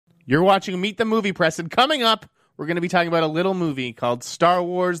You're watching Meet the Movie Press, and coming up, we're going to be talking about a little movie called Star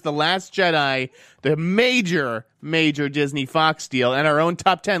Wars The Last Jedi, the major Disney Fox deal, and our own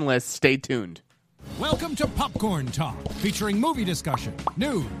top 10 list. Stay tuned. Welcome to Popcorn Talk, featuring movie discussion,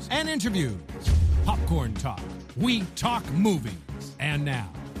 news, and interviews. Popcorn Talk. We talk movies. And now,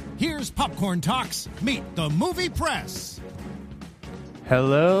 here's Popcorn Talk's Meet the Movie Press.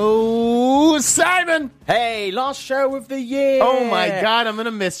 Hello, Simon. Hey, last show of the year. Oh my God, I'm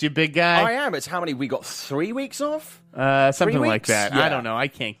gonna miss you, big guy. I am. It's how many? We got 3 weeks off? Something 3 like weeks? that. Yeah. I don't know. I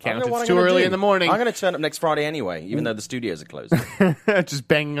can't I don't count. know what It's I'm too gonna early do. in the morning. I'm going to turn up next Friday anyway, even though the studios are closed. Just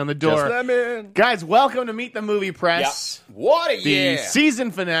banging on the door. Just let me in. Guys, welcome to Meet the Movie Press. Yep. What a The year.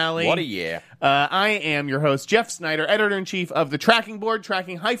 season finale. What a year. I am your host, Jeff Snyder, editor-in-chief of the Tracking Board,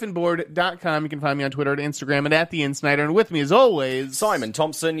 tracking-board.com. You can find me on Twitter and Instagram at @TheInSnyder. And with me, as always, Simon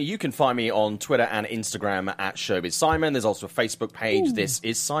Thompson. You can find me on Twitter and Instagram at Showbiz Simon. There's also a Facebook page. Ooh. This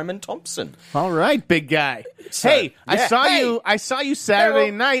is Simon Thompson. All right, big guy. So, hey, yeah, I saw you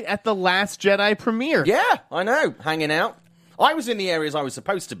Saturday night at the Last Jedi premiere. Yeah, I know. Hanging out. I was in the areas I was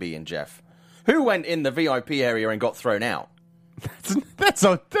supposed to be in, Jeff. Who went in the VIP area and got thrown out? That's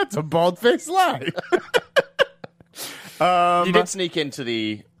a bald-faced lie. You did sneak into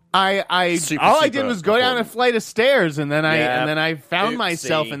the... All I did was go down a flight of stairs, and then I found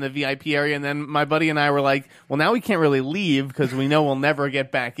myself in the VIP area, and then my buddy and I were like, well, now we can't really leave because we know we'll never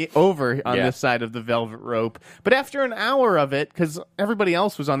get back over on this side of the velvet rope. But after an hour of it, because everybody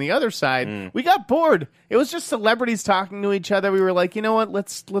else was on the other side, we got bored. It was just celebrities talking to each other. We were like, you know what?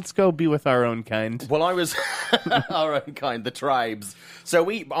 Let's go be with our own kind. Well, I was our own kind, the tribes. So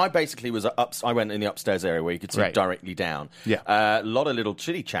I basically was I went in the upstairs area where you could see directly down. Yeah, a lot of little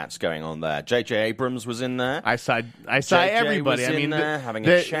chitty chats going on there. J.J. Abrams was in there. I saw JJ everybody. Was in there having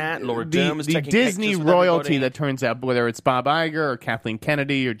a chat. Laura Dern was taking Disney pictures with royalty everybody. that turns out, whether it's Bob Iger or Kathleen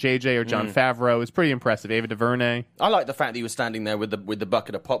Kennedy or J.J. or Jon Favreau, is pretty impressive. Ava DuVernay. I like the fact that you were standing there with the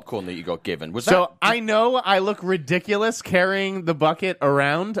bucket of popcorn that you got given. I know I look ridiculous carrying the bucket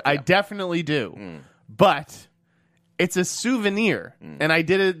around. Yeah. I definitely do, but it's a souvenir, and I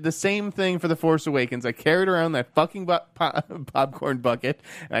did the same thing for The Force Awakens. I carried around that fucking popcorn bucket,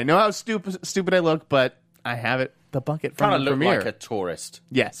 and I know how stupid I look, but I have it. The bucket from kind the of premiere. looked like a tourist.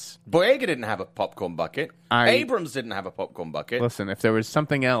 Yes. Boyega didn't have a popcorn bucket. Abrams didn't have a popcorn bucket. Listen, if there was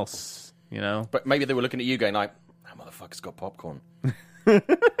something else, But maybe they were looking at you going like, that motherfucker's got popcorn.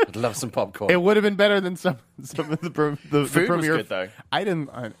 I'd love some popcorn. It would have been better than some of the food premiere. was good though. I didn't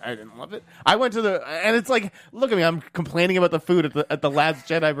love it. I went to and it's like, look at me, I'm complaining about the food at the Last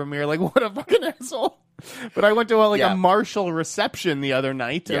Jedi premiere. Like, what a fucking asshole. But I went to a Marshall reception the other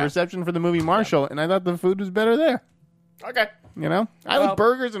night, a reception for the movie Marshall, and I thought the food was better there. Okay, I like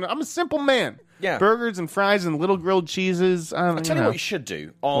burgers, and I'm a simple man. Yeah, burgers and fries and little grilled cheeses. I'll tell you what you should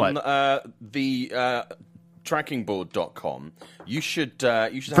do on the trackingboard.com. You should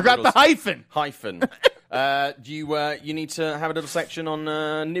forgot the hyphen. You need to have a little section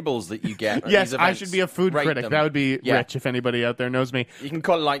on nibbles that you get. Yes, I should be a food critic. That would be rich if anybody out there knows me. You can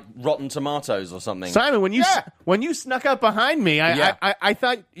call it like Rotten Tomatoes or something. Simon, when you snuck up behind me, I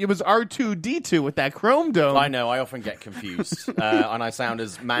thought it was R2-D2 with that chrome dome. I know. I often get confused, and I sound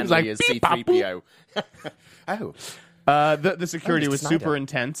as manly as C-3PO. Oh. The security was super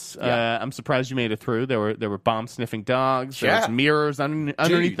intense. I'm surprised you made it through. There were bomb sniffing dogs. There was mirrors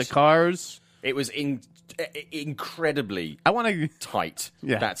underneath the cars. It was incredibly tight.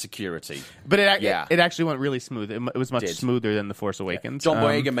 That security, but it actually went really smooth. It was much smoother than The Force Awakens. John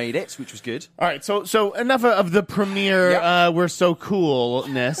Boyega made it, which was good. All right, so enough of the premiere. We're so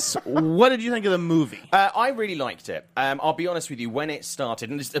coolness. What did you think of the movie? I really liked it. I'll be honest with you. When it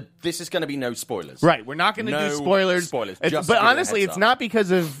started, and this is going to be no spoilers. Right, we're not going to do spoilers. But honestly, it's not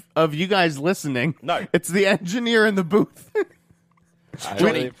because of you guys listening. No, it's the engineer in the booth. I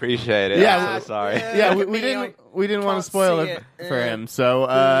really appreciate it. Yeah, I'm so sorry. Yeah, we didn't want to spoil it for him, so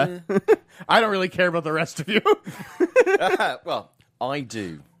I don't really care about the rest of you. Well, I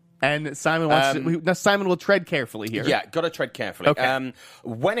do. And Simon wants Simon will tread carefully here. Yeah, got to tread carefully. Okay.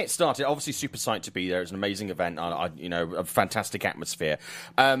 When it started, obviously super psyched to be there. It was an amazing event. A fantastic atmosphere.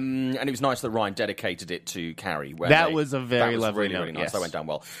 And it was nice that Ryan dedicated it to Carrie. That was a very lovely really, note. really nice. Yes. That went down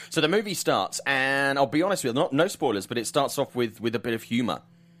well. So the movie starts, and I'll be honest with you, no spoilers, but it starts off with a bit of humour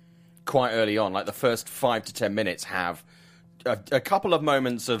quite early on. Like the first 5 to 10 minutes have a couple of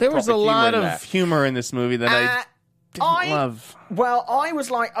moments of. There was a lot of humor in this movie that I didn't love. Well, I was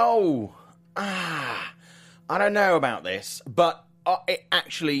like, I don't know about this, but it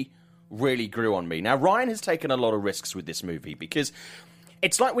actually really grew on me. Now, Ryan has taken a lot of risks with this movie because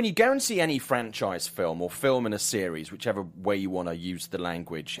It's like when you go and see any franchise film or film in a series, whichever way you want to use the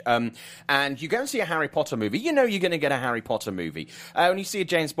language, and you go and see a Harry Potter movie, you know you're going to get a Harry Potter movie. When you see a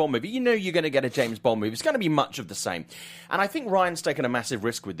James Bond movie, you know you're going to get a James Bond movie. It's going to be much of the same. And I think Ryan's taken a massive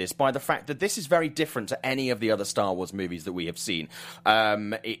risk with this by the fact that this is very different to any of the other Star Wars movies that we have seen.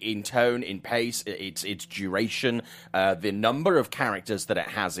 In tone, in pace, its duration, the number of characters that it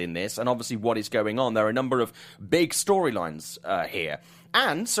has in this, and obviously what is going on. There are a number of big storylines here.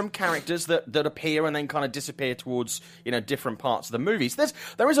 And some characters that appear and then kind of disappear towards, different parts of the movies.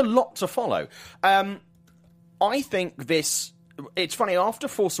 There is a lot to follow. I think it's funny, after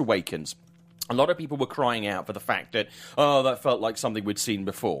Force Awakens, a lot of people were crying out for the fact that, that felt like something we'd seen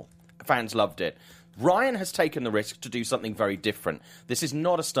before. Fans loved it. Ryan has taken the risk to do something very different. This is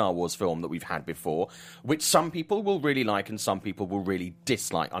not a Star Wars film that we've had before, which some people will really like and some people will really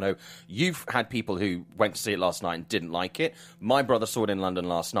dislike. I know you've had people who went to see it last night and didn't like it. My brother saw it in London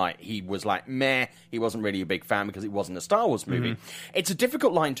last night. He was like, meh. He wasn't really a big fan because it wasn't a Star Wars movie. It's a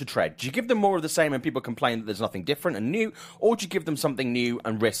difficult line to tread. Do you give them more of the same and people complain that there's nothing different and new, or do you give them something new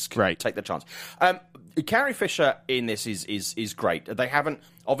and take the chance? Carrie Fisher in this is great. They haven't...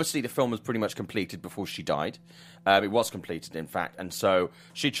 Obviously, the film was pretty much completed before she died. It was completed, in fact, and so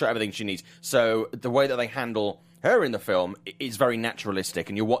she'd shot everything she needs. So the way that they handle her in the film is very naturalistic,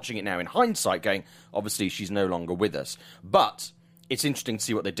 and you're watching it now in hindsight going, obviously, she's no longer with us. But it's interesting to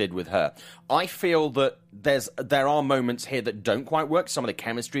see what they did with her. I feel that there are moments here that don't quite work. Some of the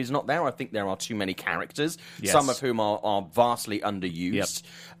chemistry is not there. I think there are too many characters, some of whom are vastly underused.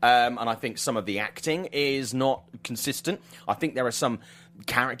 And I think some of the acting is not consistent. I think there are some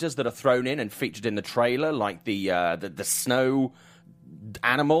characters that are thrown in and featured in the trailer, like the snow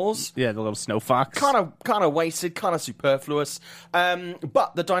animals. Yeah, the little snow fox. Kind of wasted, kind of superfluous.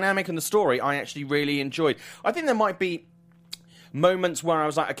 But the dynamic and the story I actually really enjoyed. I think there might be moments where I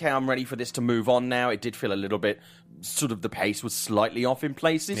was like, okay, I'm ready for this to move on now. It did feel a little bit, sort of the pace was slightly off in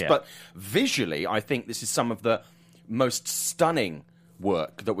places. But visually, I think this is some of the most stunning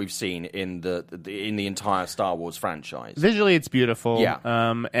work that we've seen in the entire Star Wars franchise. Visually, it's beautiful. Yeah.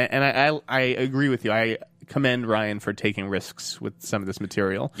 And I agree with you. I commend Ryan for taking risks with some of this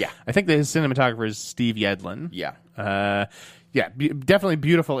material. Yeah. I think that his cinematographer is Steve Yedlin. Yeah. Definitely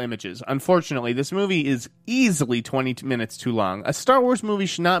beautiful images. Unfortunately, this movie is easily 20 minutes too long. A Star Wars movie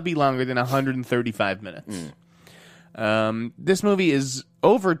should not be longer than 135 minutes. This movie is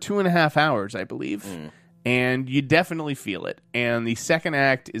over 2.5 hours, I believe. And you definitely feel it. And the second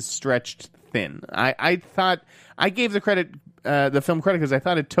act is stretched thin. I thought I gave the film credit because I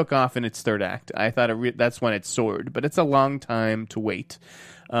thought it took off in its third act. I thought that's when it soared, but it's a long time to wait.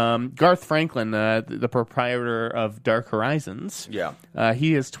 Garth Franklin, the proprietor of Dark Horizons, he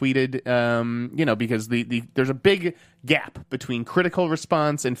has tweeted, because there's a big gap between critical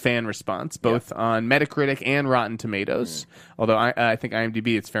response and fan response, both on Metacritic and Rotten Tomatoes. Although I think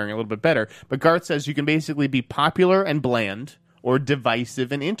IMDb it's faring a little bit better. But Garth says you can basically be popular and bland, or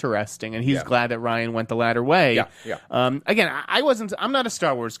divisive and interesting, and he's glad that Ryan went the latter way. Again, I'm not a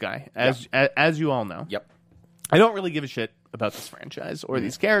Star Wars guy, as you all know. I don't really give a shit about this franchise or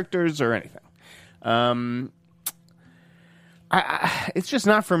these characters or anything. It's just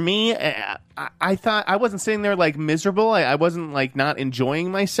not for me. I thought I wasn't sitting there like miserable. I wasn't like not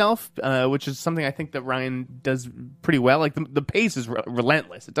enjoying myself, which is something I think that Ryan does pretty well. Like the pace is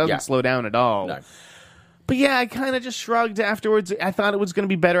relentless. It doesn't slow down at all. No. But yeah, I kind of just shrugged afterwards. I thought it was going to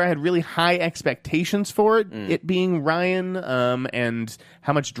be better. I had really high expectations for it, it being Ryan, and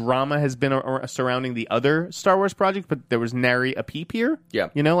how much drama has been surrounding the other Star Wars project, but there was nary a peep here.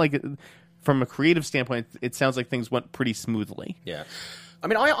 From a creative standpoint, it sounds like things went pretty smoothly. Yeah. I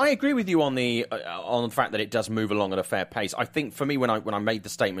mean, I agree with you on the fact that it does move along at a fair pace. I think for me, when I made the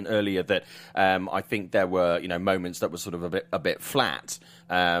statement earlier that I think there were moments that were sort of a bit flat.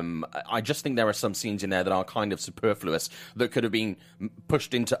 I just think there are some scenes in there that are kind of superfluous that could have been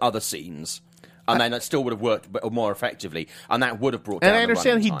pushed into other scenes. And then it still would have worked more effectively, and that would have brought down. And I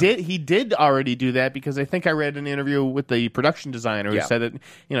understand he did already do that, because I think I read an interview with the production designer who said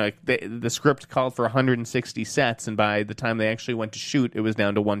that the script called for 160 sets, and by the time they actually went to shoot, it was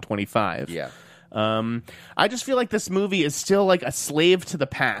down to 125. I just feel like this movie is still like a slave to the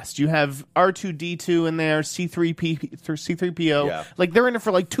past. You have R2-D2 in there, C3PO. Like they're in it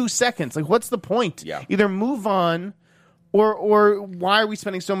for like 2 seconds. Like what's the point? Either move on. Or why are we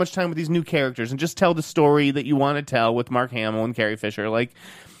spending so much time with these new characters and just tell the story that you want to tell with Mark Hamill and Carrie Fisher? Like,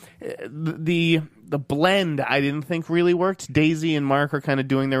 the blend I didn't think really worked. Daisy and Mark are kind of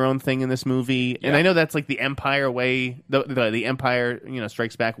doing their own thing in this movie, and I know that's like the Empire way, the Empire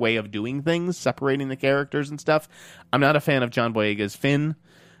Strikes Back way of doing things, separating the characters and stuff. I'm not a fan of John Boyega's Finn.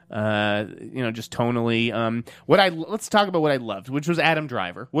 Just tonally. Let's talk about what I loved, which was Adam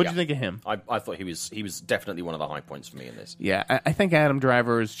Driver. What did you think of him? I thought he was definitely one of the high points for me in this. Yeah, I think Adam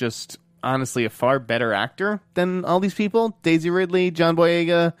Driver is just honestly a far better actor than all these people. Daisy Ridley, John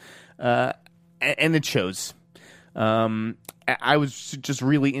Boyega, and it shows. I was just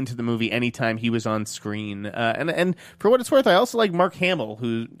really into the movie anytime he was on screen. And for what it's worth, I also like Mark Hamill,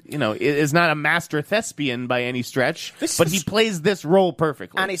 who, is not a master thespian by any stretch, but he plays this role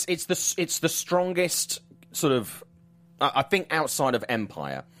perfectly. And it's the strongest sort of, I think outside of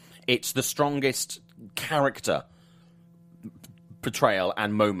Empire, it's the strongest character portrayal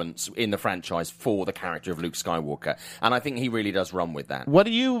and moments in the franchise for the character of Luke Skywalker, and I think he really does run with that. What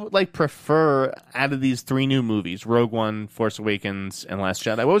do you prefer out of these 3 new movies, Rogue One, Force Awakens, and Last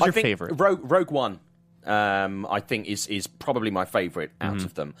Jedi? What was your favorite? Rogue One, I think is probably my favorite out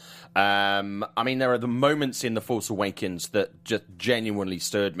of them. I mean, there are the moments in The Force Awakens that just genuinely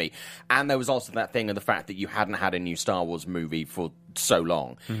stirred me, and there was also that thing of the fact that you hadn't had a new Star Wars movie for so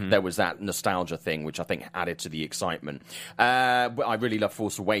long. There was that nostalgia thing, which I think added to the excitement. I really love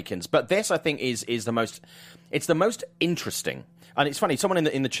Force Awakens, but this I think is the most interesting. And it's funny, someone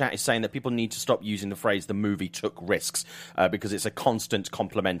in the chat is saying that people need to stop using the phrase "the movie took risks" because it's a constant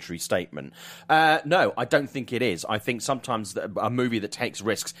complimentary statement. No, I don't think it is. I think sometimes a movie that takes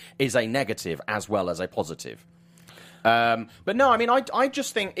risks is a negative as well as a positive. But no, I mean, I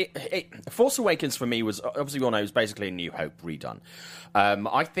just think Force Awakens for me was, obviously we all know, it was basically a New Hope redone.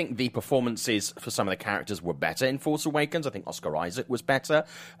 I think the performances for some of the characters were better in Force Awakens. I think Oscar Isaac was better.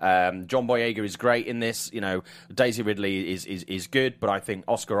 John Boyega is great in this. Daisy Ridley is good, but I think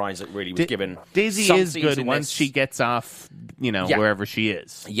Oscar Isaac really was given. Daisy is good once she gets off, wherever she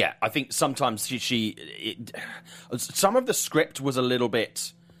is. Yeah, I think sometimes some of the script was a little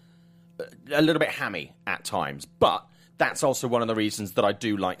bit hammy at times, but that's also one of the reasons that I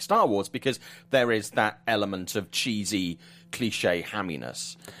do like Star Wars, because there is that element of cheesy, cliche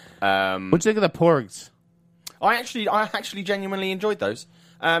hamminess. What do you think of the Porgs? I actually genuinely enjoyed those.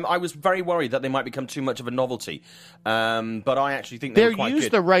 I was very worried that they might become too much of a novelty, but I actually think they're quite used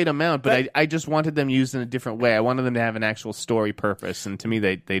good. the right amount. But I just wanted them used in a different way. I wanted them to have an actual story purpose, and to me,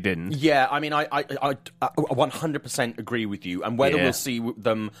 they didn't. Yeah, I mean, I 100% agree with you. And whether we'll see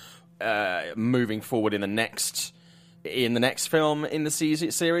them moving forward in the next film in the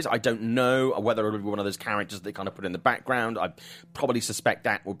series, I don't know. Whether it'll be one of those characters they kind of put in the background, I probably suspect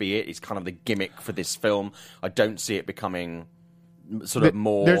that will be it. It's kind of the gimmick for this film. I don't see it becoming sort of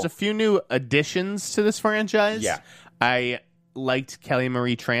more. There's a few new additions to this franchise. Yeah, I liked Kelly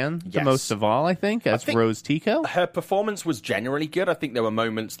Marie Tran the most of all, I think Rose Tico. Her performance was generally good. I think there were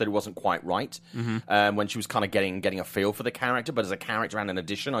moments that it wasn't quite right when she was kind of getting a feel for the character, but as a character and an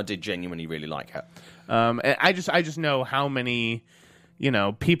addition, I did genuinely really like her. I just know how many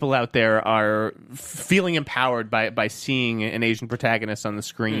people out there are feeling empowered by seeing an Asian protagonist on the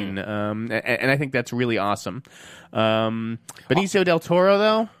screen, and I think that's really awesome. Benicio del Toro,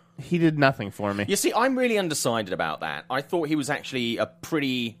 though, he did nothing for me. You see, I'm really undecided about that. I thought he was actually a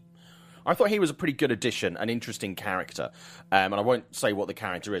pretty good addition, an interesting character. And I won't say what the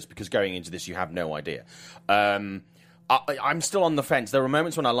character is, because going into this, you have no idea. I'm still on the fence. There were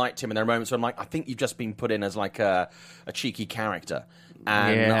moments when I liked him, and there are moments when I'm like, I think you've just been put in as like a cheeky character.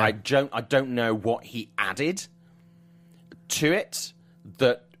 And I don't know what he added to it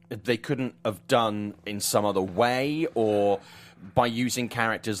that they couldn't have done in some other way, or by using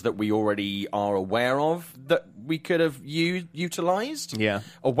characters that we already are aware of that we could have utilized. Yeah.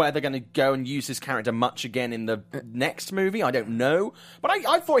 Or where they're going to go and use this character much again in the next movie, I don't know. But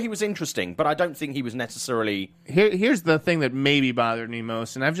I thought he was interesting, but I don't think he was necessarily... Here's the thing that maybe bothered me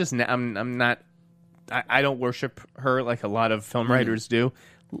most, and I don't worship her like a lot of film writers do.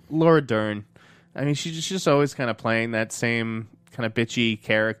 Laura Dern. I mean, she's just always kind of playing that same kind of bitchy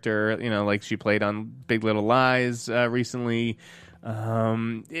character, like she played on Big Little Lies recently.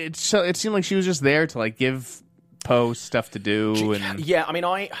 It seemed like she was just there to like give Poe stuff to do. Yeah, I mean,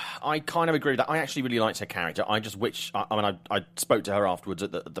 I kind of agree with that. I actually really liked her character. I spoke to her afterwards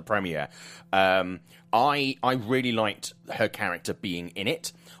at the premiere. I really liked her character being in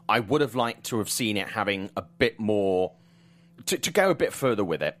it. I would have liked to have seen it having a bit more... To go a bit further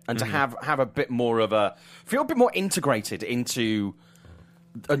with it, and to have a bit more of feel a bit more integrated into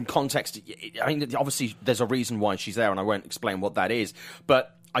context. I mean, obviously, there's a reason why she's there, and I won't explain what that is.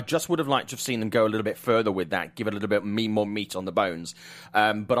 But I just would have liked to have seen them go a little bit further with that, give it a little bit more meat on the bones.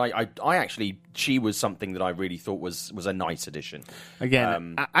 But I actually, she was something that I really thought was a nice addition.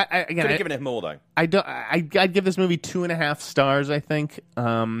 Again, I could have given it more though. I'd give this movie 2.5 stars, I think.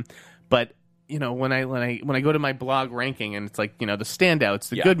 But when I go to my blog ranking, and it's like, the standouts,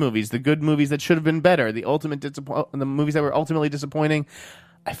 the good movies that should have been better, the movies that were ultimately disappointing.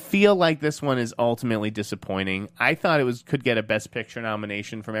 I feel like this one is ultimately disappointing. I thought it could get a Best Picture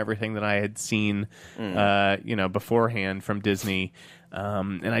nomination from everything that I had seen, beforehand from Disney.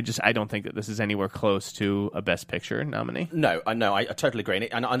 And I don't think that this is anywhere close to a Best Picture nominee. No, I totally agree.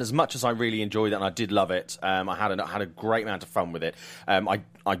 And as much as I really enjoyed it and I did love it, I had a great amount of fun with it. I'm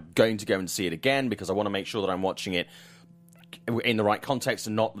going to go and see it again because I want to make sure that I'm watching it in the right context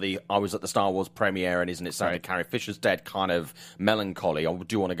and not I was at the Star Wars premiere and isn't it sad that Carrie Fisher's dead kind of melancholy. I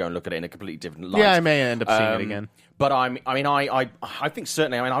do want to go and look at it in a completely different light. Yeah, I may end up seeing it again. But I think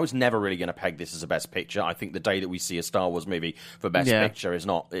certainly, I was never really going to peg this as a Best Picture. I think the day that we see a Star Wars movie for Best Picture is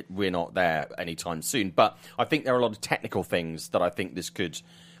we're not there anytime soon. But I think there are a lot of technical things that I think this could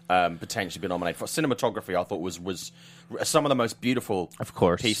potentially be nominated for. Cinematography, I thought was some of the most beautiful, of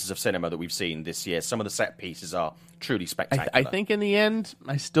course, pieces of cinema that we've seen this year. Some of the set pieces are truly spectacular. I think in the end,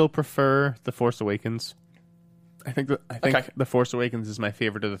 I still prefer The Force Awakens. I think The Force Awakens is my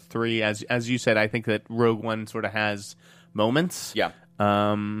favorite of the three. As you said, I think that Rogue One sort of has moments. Yeah.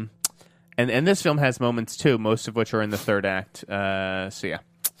 And this film has moments too, most of which are in the third act. That's all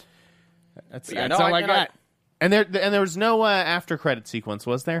I got. And there was no after credit sequence,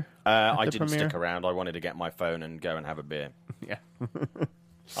 was there? I didn't stick around. I wanted to get my phone and go and have a beer. Yeah.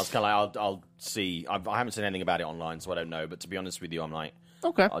 I was kind of like, I'll see. I haven't seen anything about it online, so I don't know. But to be honest with you, I'm like,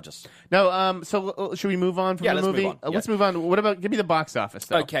 okay. I'll just So should we move on from the movie? Move on. Let's move on. What about give me the box office?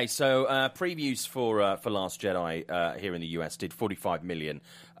 Though. Okay, so previews for Last Jedi here in the US did 45 million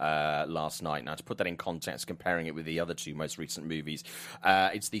last night. Now, to put that in context, comparing it with the other two most recent movies,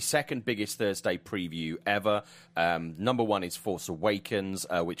 it's the second biggest Thursday preview ever. Number one is Force Awakens,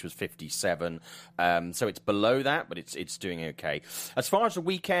 which was 57. So it's below that, but it's doing okay. As far as the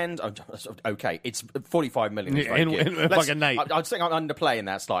weekend, okay, it's 45 million. In a fucking night. I'd say I'm underplaying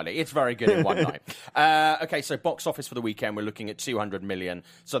that slightly. It's very good in one night. Okay, so box office for the weekend, we're looking at 200 million.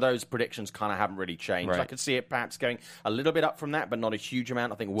 So those predictions kind of haven't really changed. Right. I could see it perhaps going a little bit up from that, but not a huge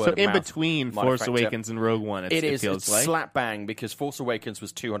amount. I think so in between Force Awakens and Rogue One, it feels like slap bang, because Force Awakens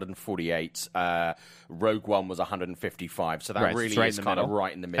was 248, Rogue One was 155. So that really is kind of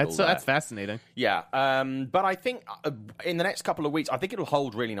right in the middle. That's fascinating. Yeah, but I think in the next couple of weeks, I think it'll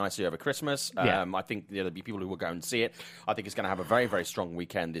hold really nicely over Christmas. I think there'll be people who will go and see it. I think it's going to have a very, very strong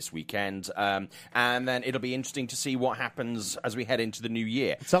weekend this weekend, and then it'll be interesting to see what happens as we head into the new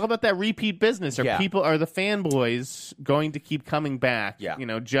year. It's all about that repeat business. Are the fanboys going to keep coming back? Yeah.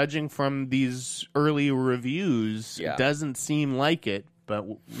 Judging from these early reviews, it doesn't seem like it. But,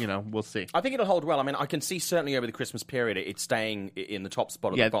 we'll see. I think it'll hold well. I mean, I can see certainly over the Christmas period it's staying in the top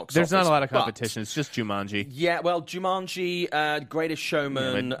spot of the box office. There's not a lot of competition. It's just Jumanji. Yeah, well, Jumanji, Greatest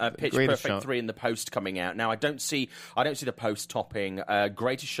Showman, Pitch Perfect 3 and The Post coming out. Now, I don't see The Post topping.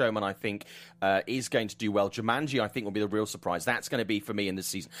 Greatest Showman, I think, is going to do well. Jumanji, I think, will be the real surprise. That's going to be, for me, in this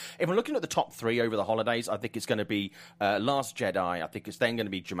season. If we're looking at the top three over the holidays, I think it's going to be Last Jedi. I think it's then going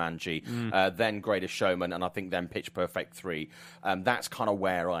to be Jumanji, then Greatest Showman, and I think then Pitch Perfect 3. That's kind of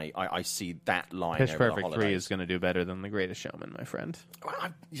where I see that line. Pitch Perfect 3 is going to do better than The Greatest Showman, my friend.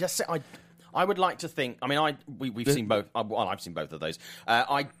 I would like to think. I mean, we've seen both. Well, I've seen both of those.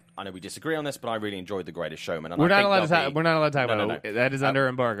 I know we disagree on this, but I really enjoyed The Greatest Showman. And we're not allowed to talk about it. That is under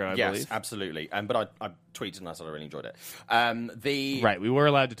embargo, I believe. Yes, absolutely. But I tweeted and I said I really enjoyed it. Right, we were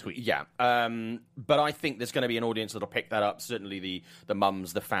allowed to tweet. Yeah. But I think there's going to be an audience that'll pick that up. Certainly the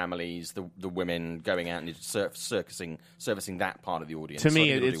mums, the families, the women going out and servicing that part of the audience. To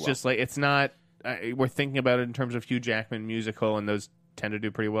me, it's just like, it's not... we're thinking about it in terms of Hugh Jackman musical, and those tend to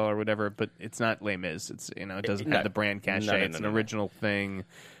do pretty well or whatever, but it's not Les Mis. It's it doesn't have the brand cachet. It's an original thing.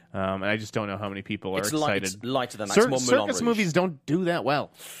 And I just don't know how many people are excited. It's lighter than that. It's more Moulin Circus Rouge. movies don't do that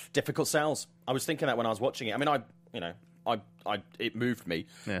well. Difficult sales. I was thinking that when I was watching it. I mean, it moved me.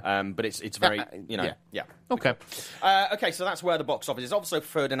 Yeah. But it's very, yeah. Okay. Okay, so that's where the box office is. Also,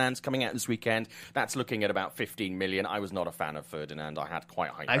 Ferdinand's coming out this weekend. That's looking at about 15 million. I was not a fan of Ferdinand. I had quite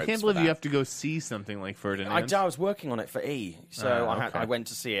high hopes. I can't believe you have to go see something like Ferdinand. I was working on it for E, so I went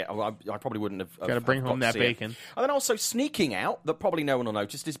to see it. I probably wouldn't have. Got to bring home that bacon. And then also sneaking out, that probably no one will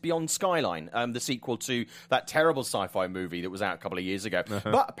notice, is Beyond Skyline, the sequel to that terrible sci-fi movie that was out a couple of years ago.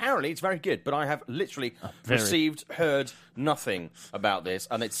 But apparently it's very good. But I have literally heard nothing about this,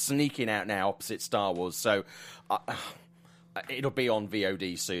 and it's sneaking out now opposite Star Wars. So It'll be on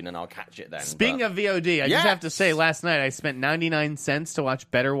VOD soon, and I'll catch it then. Speaking of VOD, I just have to say, last night I spent 99 cents to watch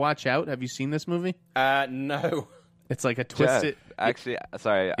Better Watch Out. Have you seen this movie? No. It's like a twisted... Jeff, actually,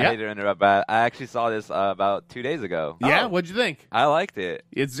 sorry, I hate to interrupt, but I actually saw this about 2 days ago. Yeah? What'd you think? I liked it.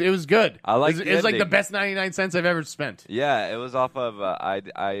 It was good. I liked it. It was like the best 99 cents I've ever spent. Yeah, it was off of...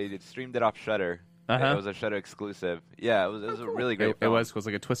 I streamed it off Shudder. It was a Shudder exclusive. Yeah, it was a really great film. It was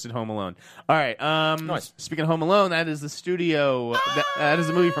like a twisted Home Alone. All right. Nice. Speaking of Home Alone, that is the studio. That is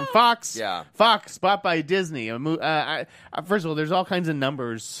a movie from Fox. Yeah. Fox, bought by Disney. First of all, there's all kinds of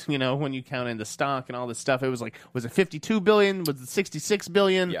numbers, when you count in the stock and all this stuff. It was it 52 billion? Was it 66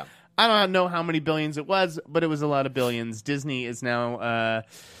 billion? Yeah. I don't know how many billions it was, but it was a lot of billions. Disney is now...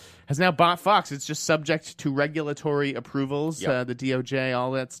 has now bought Fox. It's just subject to regulatory approvals, the DOJ,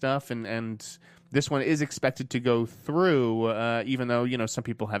 all that stuff, and this one is expected to go through, even though some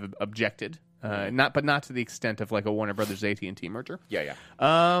people have objected, not to the extent of like a Warner Brothers AT&T merger. Yeah.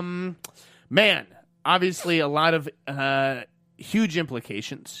 Man, obviously a lot of huge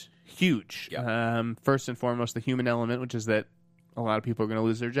implications. Huge. Yeah. First and foremost, the human element, which is that a lot of people are going to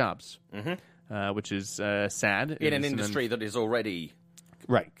lose their jobs, which is sad in an industry that is already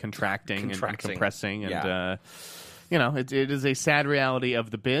contracting and compressing and. It is a sad reality of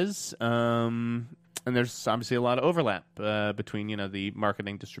the biz, and there's obviously a lot of overlap between the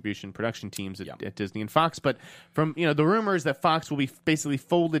marketing, distribution, production teams at Disney and Fox. But from the rumors that Fox will be basically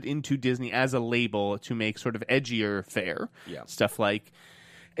folded into Disney as a label to make sort of edgier fare, stuff like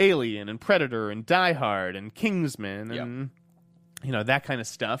Alien and Predator and Die Hard and Kingsman and that kind of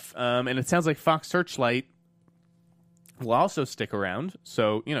stuff. And it sounds like Fox Searchlight will also stick around.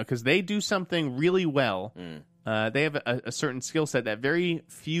 So because they do something really well. They have a certain skill set that very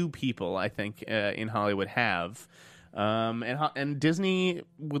few people, I think, in Hollywood have. And Disney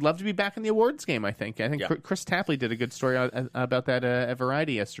would love to be back in the awards game, I think. Chris Tapley did a good story about that at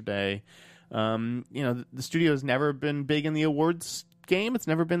Variety yesterday. The studio has never been big in the awards game. It's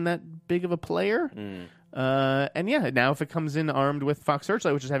never been that big of a player. And now if it comes in armed with Fox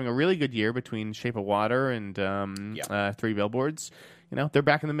Searchlight, which is having a really good year between Shape of Water and 3 Billboards, they're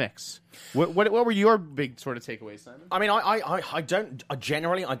back in the mix. What were your big sort of takeaways, Simon? I mean, I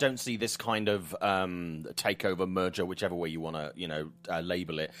don't see this kind of takeover merger, whichever way you want to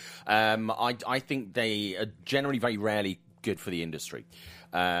label it. I think they are generally very rarely good for the industry.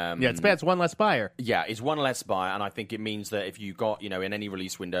 It's bad. It's one less buyer. Yeah, it's one less buyer, and I think it means that if you got, in any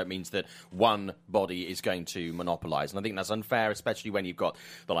release window, it means that one body is going to monopolize. And I think that's unfair, especially when you've got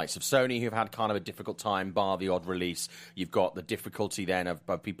the likes of Sony, who've had kind of a difficult time, bar the odd release. You've got the difficulty then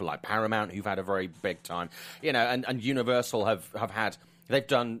of people like Paramount, who've had a very big time. And Universal have had... They've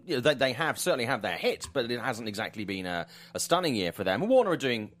done. They have certainly have their hits, but it hasn't exactly been a stunning year for them. And Warner are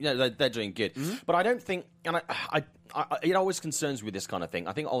doing. They're doing good, but I don't think. And it always concerns me with this kind of thing.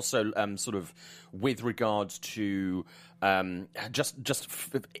 I think also sort of with regards to just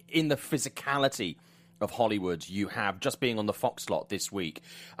in the physicality of Hollywood, you have just being on the Fox lot this week.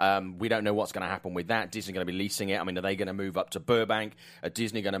 We don't know what's going to happen with that. Disney going to be leasing it. I mean, are they going to move up to Burbank? Are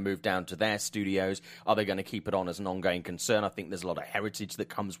Disney going to move down to their studios? Are they going to keep it on as an ongoing concern? I think there's a lot of heritage that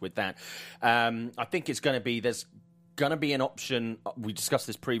comes with that. I think there's going to be an option. We discussed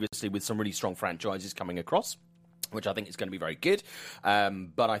this previously with some really strong franchises coming across, which I think is going to be very good.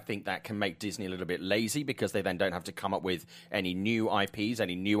 But I think that can make Disney a little bit lazy because they then don't have to come up with any new IPs,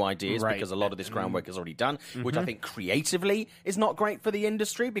 any new ideas, because a lot of this groundwork is already done, which I think creatively is not great for the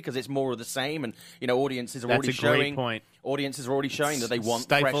industry because it's more of the same. And, audiences are already showing... Great point. Audiences are already showing that they want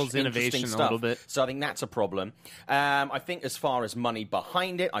stifles fresh, innovation interesting stuff. A little bit. So I think that's a problem. I think as far as money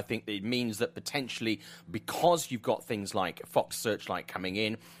behind it, I think it means that potentially because you've got things like Fox Searchlight coming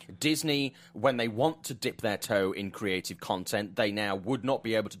in, Disney, when they want to dip their toe in creative content, they now would not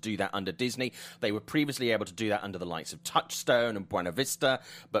be able to do that under Disney. They were previously able to do that under the likes of Touchstone and Buena Vista,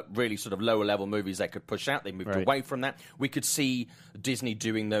 but really sort of lower level movies they could push out. They moved away from that. We could see Disney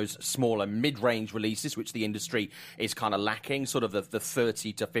doing those smaller mid-range releases, which the industry is kind of lacking, sort of the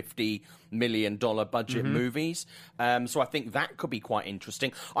 $30 to $50 million budget movies. So I think that could be quite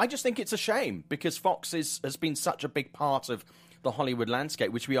interesting. I just think it's a shame because Fox has been such a big part of the Hollywood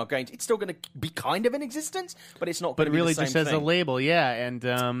landscape, which we are going to... It's still going to be kind of in existence, but it's not going to be the same thing. But really just as a label,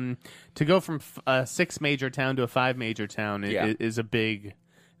 And to go from a 6 major town to a 5 major town is a big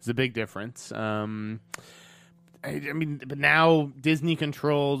difference. I mean, but now Disney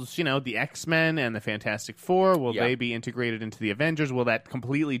controls, the X-Men and the Fantastic Four. Will they be integrated into the Avengers? Will that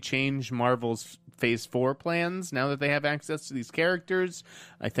completely change Marvel's Phase 4 plans now that they have access to these characters.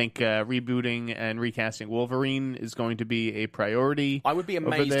 I think rebooting and recasting Wolverine is going to be a priority. I would be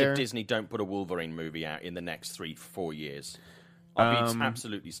amazed if Disney don't put a Wolverine movie out in the next 3-4 years. I'd be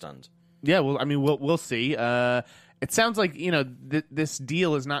absolutely stunned. Yeah, well, I mean, we'll see. It sounds like, this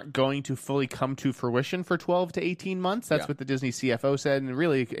deal is not going to fully come to fruition for 12 to 18 months. That's what the Disney CFO said. And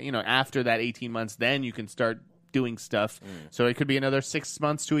really, after that 18 months, then you can start doing stuff. So it could be another 6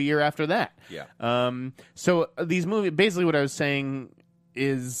 months to a year after that. Yeah. So these movies, basically what I was saying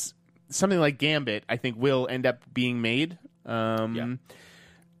is something like Gambit, I think, will end up being made. I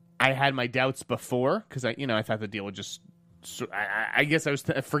had my doubts before because I thought the deal would just. So I guess I was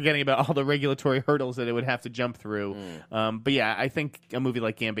forgetting about all the regulatory hurdles that it would have to jump through. But yeah, I think a movie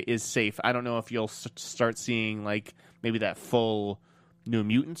like Gambit is safe. I don't know if you'll start seeing like maybe that full New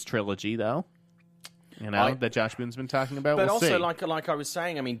Mutants trilogy though. That Josh Boone's been talking about. But we'll also, see. like I was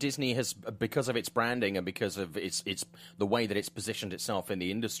saying, I mean, Disney has, because of its branding and because of its the way that it's positioned itself in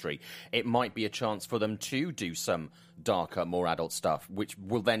the industry, it might be a chance for them to do some darker, more adult stuff, which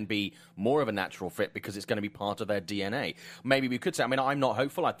will then be more of a natural fit because it's going to be part of their DNA. Maybe we could say, I mean, I'm not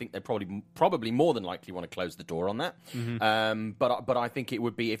hopeful. I think they probably more than likely want to close the door on that. But I think it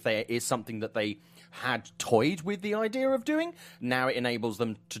would be, if there is something that they had toyed with the idea of doing, now it enables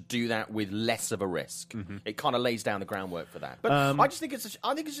them to do that with less of a risk. It kind of lays down the groundwork for that. But I just think it's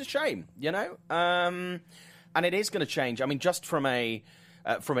a shame, and it is going to change. I mean, just from an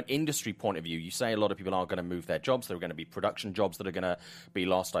industry point of view, you say a lot of people are going to move their jobs. There are going to be production jobs that are going to be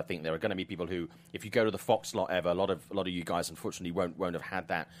lost. I think there are going to be people who, if you go to the Fox lot ever, a lot of you guys unfortunately won't have had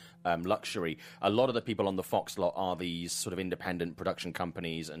that luxury. A lot of the people on the Fox lot are these sort of independent production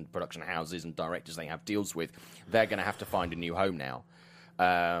companies and production houses and directors they have deals with. They're going to have to find a new home now.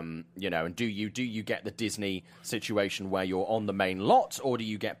 And do you get the Disney situation where you're on the main lot, or do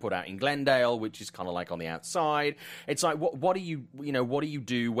you get put out in Glendale, which is kind of like on the outside? It's like, what do you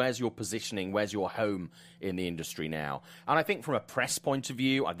do? Where's your positioning? Where's your home in the industry now? And I think from a press point of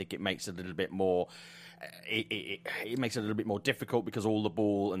view, I think it makes it a little bit more. It makes it a little bit more difficult because all the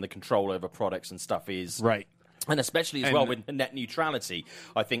ball and the control over products and stuff is right. And especially as well with net neutrality,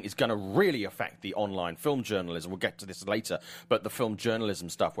 I think is going to really affect the online film journalism. We'll get to this later, but the film journalism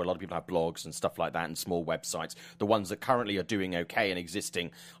stuff where a lot of people have blogs and stuff like that and small websites, the ones that currently are doing okay and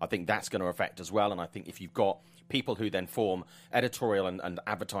existing, I think that's going to affect as well. And I think if you've got people who then form editorial and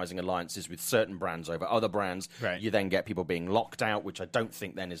advertising alliances with certain brands over other brands, you then get people being locked out, which I don't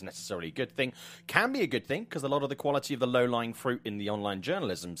think then is necessarily a good thing. Can be a good thing because a lot of the quality of the low-lying fruit in the online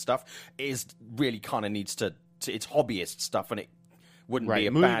journalism stuff is really kind of needs to it's hobbyist stuff, and it wouldn't be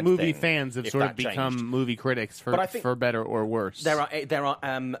a bad thing. Movie fans have sort of become movie critics for better or worse. There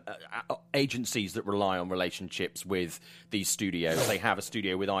are agencies that rely on relationships with these studios. They have a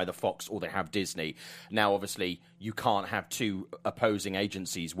studio with either Fox or they have Disney. Now, obviously, you can't have two opposing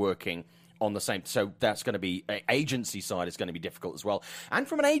agencies working on the same, so that's going to be agency side is going to be difficult as well. And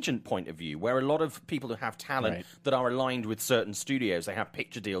from an agent point of view, where a lot of people who have talent that are aligned with certain studios, they have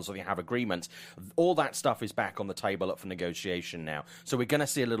picture deals or they have agreements, all that stuff is back on the table up for negotiation now. So we're going to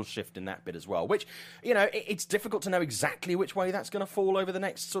see a little shift in that bit as well, which, it's difficult to know exactly which way that's going to fall over the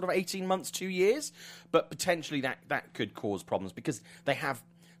next sort of 18 months, 2 years, but potentially that could cause problems because they have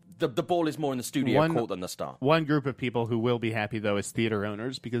the ball is more in the studio court than the star. One group of people who will be happy, though, is theater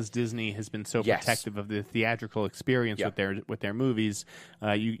owners, because Disney has been so protective of the theatrical experience with their movies.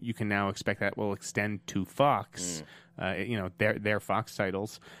 You can now expect that will extend to Fox, their Fox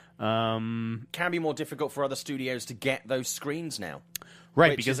titles. Can be more difficult for other studios to get those screens now.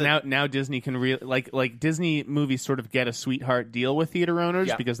 Right, because now Disney can like Disney movies sort of get a sweetheart deal with theater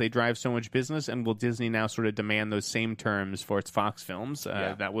owners because they drive so much business, and will Disney now sort of demand those same terms for its Fox films?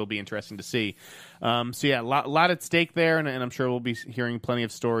 That will be interesting to see. A lot at stake there, and I'm sure we'll be hearing plenty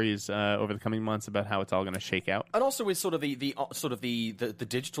of stories over the coming months about how it's all going to shake out. And also with sort of the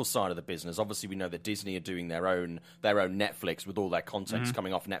digital side of the business, obviously we know that Disney are doing their own Netflix with all their content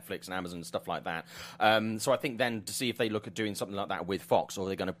coming off Netflix and Amazon and stuff like that. So I think then to see if they look at doing something like that with Fox, or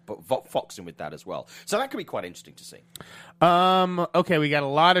they're going to put Fox in with that as well. So that could be quite interesting to see. Okay, we got a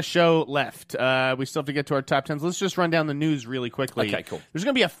lot of show left. We still have to get to our top 10s. Let's just run down the news really quickly. Okay, cool. There's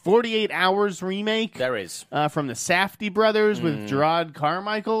going to be a 48 Hours remake. There is. From the Safdie brothers with Gerard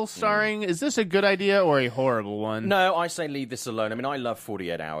Carmichael starring. Is this a good idea or a horrible one? No, I say leave this alone. I mean, I love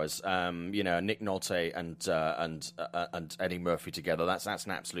 48 Hours. Nick Nolte and Eddie Murphy together. That's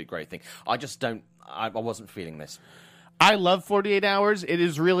an absolute great thing. I just don't. I wasn't feeling this. I love 48 Hours. It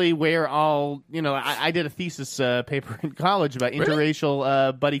is really where I did a thesis paper in college about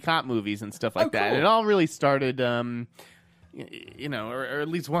interracial buddy cop movies and stuff like that. Cool. It all really started or at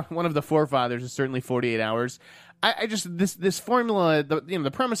least one of the forefathers is certainly 48 Hours. I just this formula,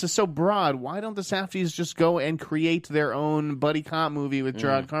 the premise is so broad. Why don't the Safdies just go and create their own buddy cop movie with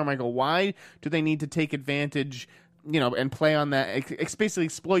Gerard Carmichael? Why do they need to take advantage, and play on that? Basically,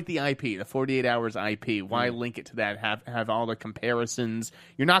 exploit the IP, the 48 Hours IP. Why link it to that? Have all the comparisons.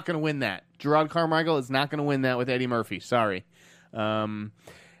 You're not going to win that. Gerard Carmichael is not going to win that with Eddie Murphy. Sorry.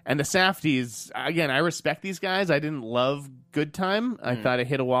 And the Safdies, again, I respect these guys. I didn't love Good Time. I thought it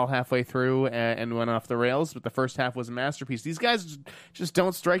hit a wall halfway through and went off the rails, but the first half was a masterpiece. These guys just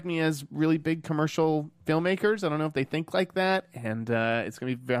don't strike me as really big commercial filmmakers. I don't know if they think like that, and it's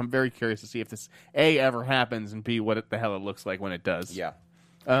going to be. I'm very curious to see if this A, ever happens, and B, what the hell it looks like when it does. Yeah.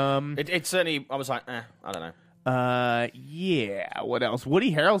 It certainly, I was like, I don't know. Yeah. What else?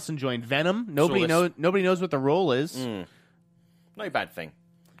 Woody Harrelson joined Venom. Nobody knows what the role is. No bad thing.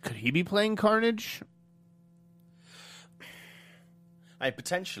 Could he be playing Carnage?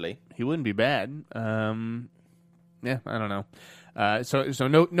 Potentially. He wouldn't be bad. Yeah, I don't know. So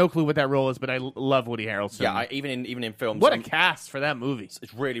no clue what that role is, but I love Woody Harrelson. Yeah, even in films. What a cast for that movie!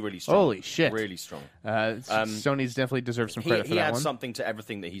 It's really, really strong. Holy shit, really strong. Sony's definitely deserves some credit for that one. He adds something to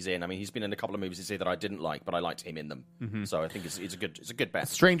everything that he's in. I mean, he's been in a couple of movies this year that I didn't like, but I liked him in them. So I think it's a good bet.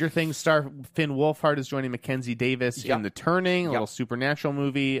 Stranger Things star Finn Wolfhard is joining Mackenzie Davis in The Turning, a little supernatural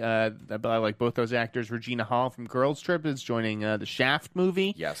movie. I like both those actors. Regina Hall from Girls Trip is joining the Shaft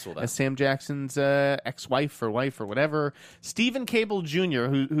movie. Yeah, I saw that. As Sam Jackson's ex-wife or wife or whatever. Stephen Cable Jr.,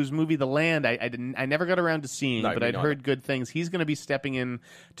 whose movie The Land I never got around to seeing, but I'd heard good things. He's going to be stepping in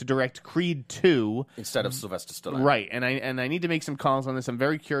to direct Creed 2 instead of Sylvester Stallone. Right, and I need to make some calls on this. I'm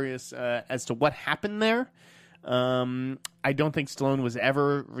very curious as to what happened there. I don't think Stallone was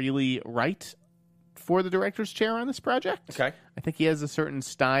ever really right for the director's chair on this project. Okay. I think he has a certain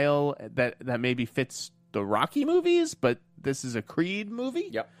style that maybe fits the Rocky movies, but this is a Creed movie.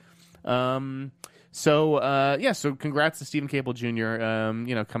 Yep. So congrats to Stephen Cable Jr.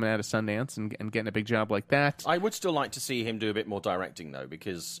 Coming out of Sundance and getting a big job like that. I would still like to see him do a bit more directing though,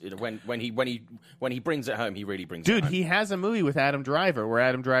 because when he brings it home, he really brings it home. Dude, he has a movie with Adam Driver where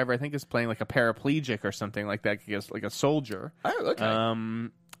Adam Driver I think is playing like a paraplegic or something like that, like a soldier. Oh, okay.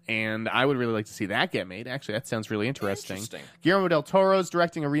 And I would really like to see that get made. Actually, that sounds really interesting. Guillermo del Toro's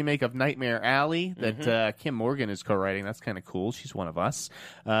directing a remake of Nightmare Alley that Kim Morgan is co-writing. That's kind of cool. She's one of us.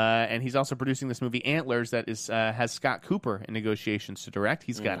 And he's also producing this movie Antlers that has Scott Cooper in negotiations to direct.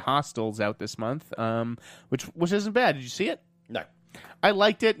 He's got Hostiles out this month, which isn't bad. Did you see it? No. I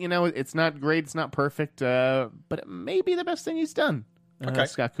liked it. It's not great. It's not perfect, but it may be the best thing he's done.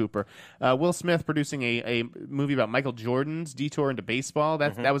 Scott Cooper. Will Smith producing a movie about Michael Jordan's detour into baseball.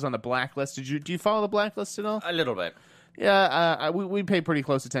 That was on the blacklist. Do you follow the blacklist at all? A little bit. Yeah, we pay pretty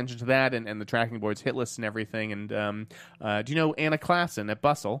close attention to that and the tracking board's hit lists and everything. And do you know Anna Klassen at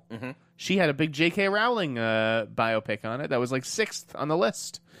Bustle? She had a big J.K. Rowling biopic on it that was like 6th on the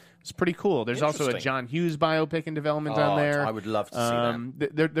list. It's pretty cool. There's also a John Hughes biopic in development on there. I would love to see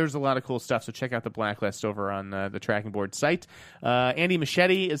that. There's a lot of cool stuff, so check out the Blacklist over on the Tracking Board site. Andy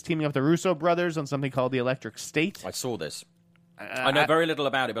Muschietti is teaming up with the Russo brothers on something called The Electric State. I saw this. I know very little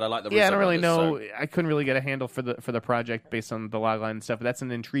about it, but I like the Russo brothers. Yeah, I don't really know. So. I couldn't really get a handle for the project based on the logline and stuff, but that's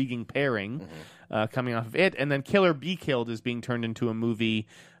an intriguing pairing coming off of it. And then Killer Be Killed is being turned into a movie.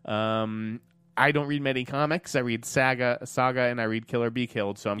 I don't read many comics. I read Saga, and I read Killer Be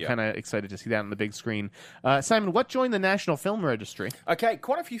Killed, so I'm kind of excited to see that on the big screen. Simon, what joined the National Film Registry? Okay,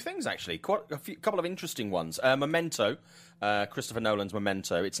 quite a few things, actually. Couple of interesting ones. Memento, Christopher Nolan's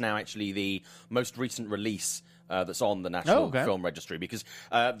Memento. It's now actually the most recent release that's on the National Film Registry, because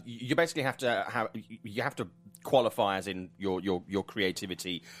you basically have to qualify as in your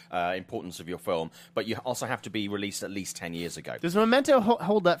creativity, importance of your film, but you also have to be released at least 10 years ago. Does Memento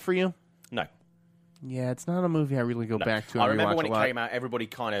hold up for you? No. Yeah, it's not a movie I really go back to. I remember when it came out, everybody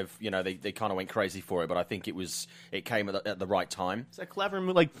kind of, they kind of went crazy for it, but I think it came at the right time. It's a clever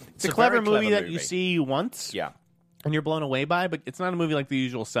movie. It's a clever movie that you see once. Yeah. And you're blown away by, but it's not a movie like The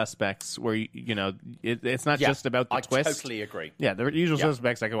Usual Suspects, where it's not just about the twist. I totally agree. Yeah, The Usual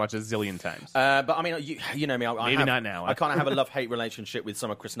Suspects I could watch a zillion times. But I mean, you know me. Maybe not now. I kind of have a love-hate relationship with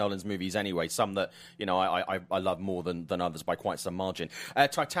some of Chris Nolan's movies anyway. Some that I love more than others by quite some margin.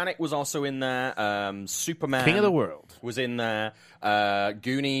 Titanic was also in there. Superman, King of the World, was in there.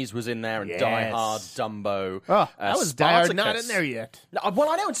 Goonies was in there, and Die Hard, Dumbo. That was Die Hard not in there yet. Well,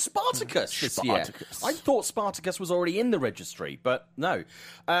 I know, it's Spartacus this year. I thought Spartacus was was already in the registry, but no.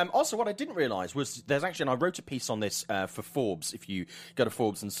 Also, what I didn't realise was there's actually, and I wrote a piece on this for Forbes. If you go to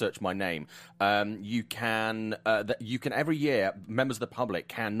Forbes and search my name, you can every year, members of the public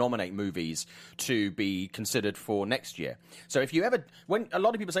can nominate movies to be considered for next year. So if you ever, when a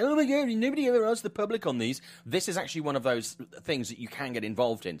lot of people say, oh my God, nobody ever asked the public on these, this is actually one of those things that you can get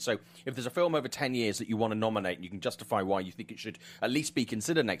involved in. So if there's a film over 10 years that you want to nominate and you can justify why you think it should at least be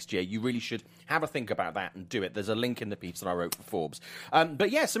considered next year, you really should have a think about that and do it. There's a link in the piece that I wrote for Forbes.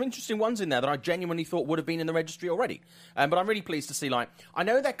 But yeah, some interesting ones in there that I genuinely thought would have been in the registry already. But I'm really pleased to see, like, I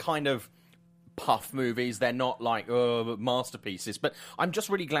know they're kind of puff movies, they're not like masterpieces, but I'm just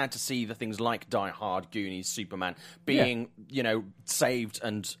really glad to see the things like Die Hard, Goonies, Superman being, saved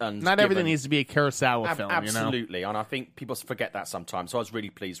and not everything needs to be a Kurosawa film. Absolutely, and I think people forget that sometimes. So I was really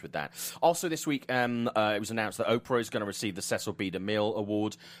pleased with that. Also, this week it was announced that Oprah is going to receive the Cecil B. DeMille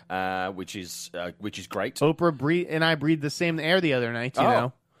Award, which is great. Oprah and I breathed the same air the other night. You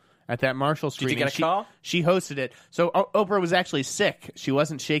know. At that Marshall screening. Did you get a car? She hosted it. So Oprah was actually sick. She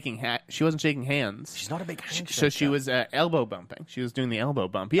wasn't shaking hands. She's not a big handshaker. So she was elbow bumping. She was doing the elbow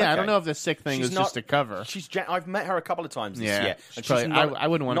bump. Yeah, okay. I don't know if the sick thing was just a cover. I've met her a couple of times this year. And she's I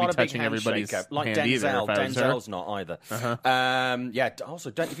wouldn't want to be touching everybody's like hand Denzel. either. Denzel's not either.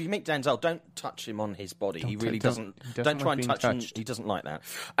 Also, if you meet Denzel, don't touch him on his body. He really doesn't. Don't try and touch him. He doesn't like that.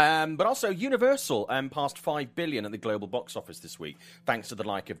 But also, Universal passed $5 billion at the global box office this week, thanks to the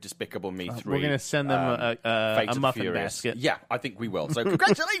like of Despicable Me 3. We're going to send them a muffin basket. Yeah, I think we will. So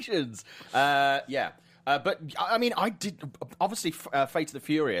congratulations. But I mean, I did obviously Fate of the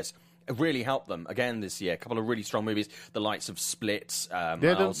Furious really helped them again this year. A couple of really strong movies, the likes of Split.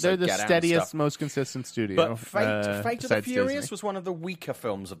 They're the steadiest, most consistent studio. But Fate of the Furious was one of the weaker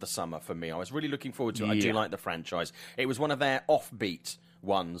films of the summer for me. I was really looking forward to it. I do like the franchise. It was one of their offbeat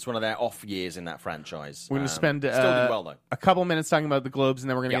ones, one of their off years in that franchise. We're going to spend still did well, though. a couple minutes talking about the Globes, and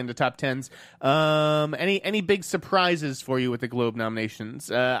then we're going to get into top tens. Any big surprises for you with the Globe nominations?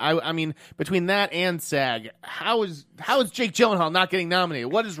 I mean, between that and SAG, how is Jake Gyllenhaal not getting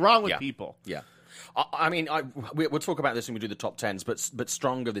nominated? What is wrong with people? Yeah. I mean, we'll talk about this when we do the top tens, but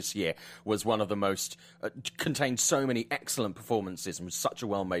Stronger this year was one of the most contained so many excellent performances and was such a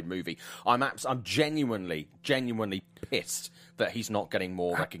well-made movie. I'm genuinely pissed that he's not getting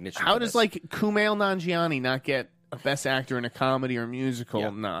more recognition. How does like Kumail Nanjiani not get a Best Actor in a Comedy or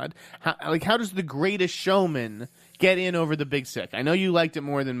Musical nod? How does The Greatest Showman get in over The Big Sick? I know you liked it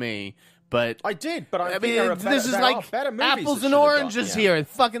more than me. But I did, but I mean, this is like apples and oranges here.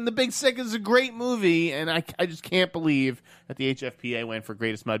 Fucking The Big Sick is a great movie, and I just can't believe that the HFPA went for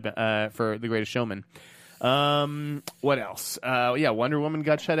for The Greatest Showman. What else? Wonder Woman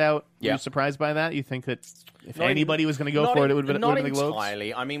got shut out. Were you surprised by that? You think that if anybody was going to go for it, it would have been the Globes? Not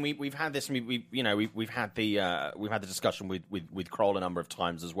entirely. I mean, we've had this. We've had the discussion with Kroll a number of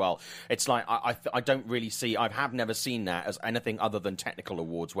times as well. It's like I don't really see. I have never seen that as anything other than technical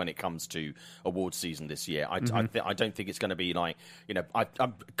awards when it comes to awards season this year. I don't think it's going to be like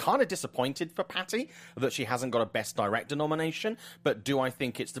I'm kind of disappointed for Patty that she hasn't got a Best Director nomination. But do I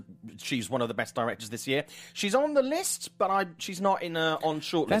think she's one of the best directors this year? She's on the list, but she's not on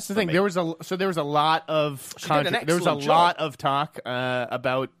short list. That's the thing. There was a lot of lot of talk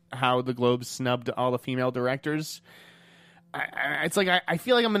about how the Globes snubbed all the female directors. It's like I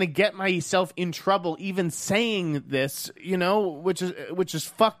feel like I'm going to get myself in trouble even saying this, which is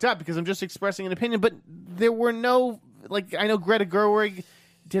fucked up because I'm just expressing an opinion. But there were no I know Greta Gerwig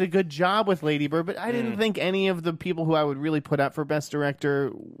did a good job with Lady Bird, but I didn't think any of the people who I would really put up for Best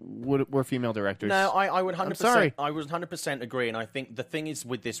Director were female directors. No, I would 100%. Sorry. I would 100% agree, and I think the thing is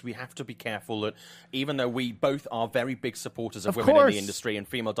with this, we have to be careful that even though we both are very big supporters of women in the industry and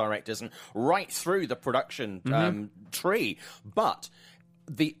female directors, and right through the production tree, but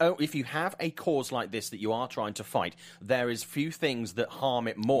if you have a cause like this that you are trying to fight, there is few things that harm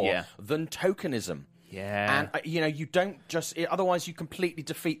it more than tokenism. Yeah. And, you don't just... Otherwise, you completely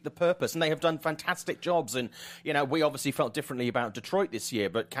defeat the purpose. And they have done fantastic jobs. And, we obviously felt differently about Detroit this year,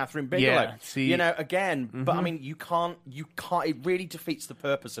 but Catherine Bigelow, again... But, I mean, you can't... It really defeats the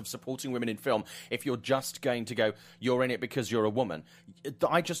purpose of supporting women in film if you're just going to go, you're in it because you're a woman.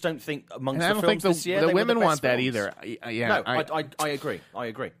 I just don't think amongst the films this year... The women want that films. Either. I agree.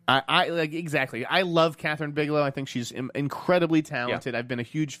 I exactly. I love Catherine Bigelow. I think she's incredibly talented. I've been a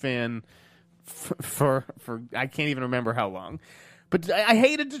huge fan... For I can't even remember how long, but I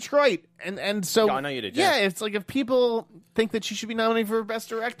hated Detroit, and so I know you did. Yeah, it's like if people think that she should be nominated for Best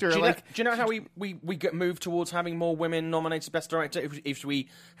Director, do you know how we get moved towards having more women nominated Best Director? If we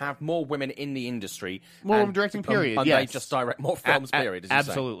have more women in the industry, more directing period, and they just direct more films. Period.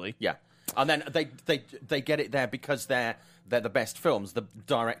 Absolutely, yeah. And then they get it there because they're the best films,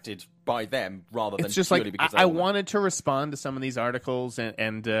 directed by them rather than it's just purely like because I wanted to respond to some of these articles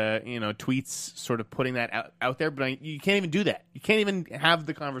and tweets sort of putting that out there, but you can't even do that. You can't even have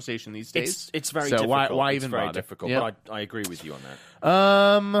the conversation these days. It's very so difficult. Why it's even very bother? difficult. Yep. But I agree with you on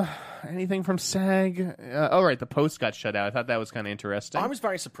that. Anything from SAG? Right, the Post got shut out. I thought that was kind of interesting. I was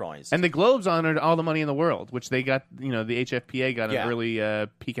very surprised. And the Globes honored All the Money in the World, which they got. The HFPA got an early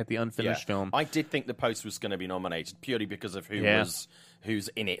peek at the unfinished film. I did think the Post was going to be nominated purely because of who's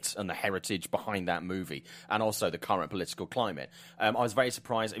in it and the heritage behind that movie, and also the current political climate. I was very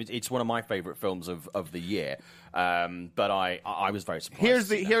surprised. It's one of my favorite films of the year, but I was very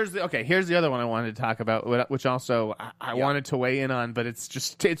surprised. Here's the other one I wanted to talk about, which also I wanted to weigh in on, but it's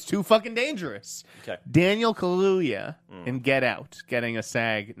too fucking dangerous. Okay. Daniel Kaluuya in Get Out getting a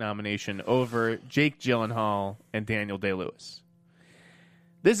SAG nomination over Jake Gyllenhaal and Daniel Day-Lewis.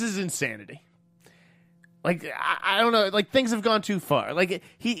 This is insanity. Like, I don't know. Like, things have gone too far. Like,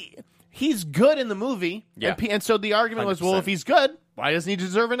 he's good in the movie. Yeah. And so the argument 100%. was, well, if he's good, why doesn't he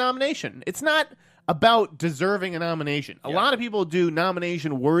deserve a nomination? It's not about deserving a nomination. A lot of people do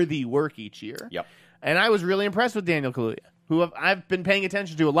nomination-worthy work each year. Yep. And I was really impressed with Daniel Kaluuya, who I've been paying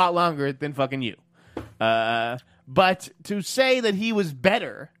attention to a lot longer than fucking you. But to say that he was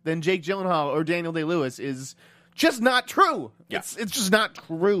better than Jake Gyllenhaal or Daniel Day-Lewis is just not true. Yeah. It's just not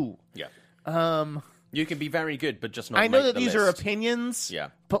true. Yeah. You can be very good, but just not. I know make that the these list. are opinions.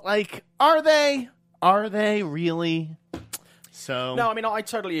 Yeah. But like, are they? Are they really? So no, I mean I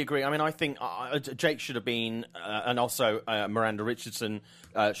totally agree. I mean I think Jake should have been, and also Miranda Richardson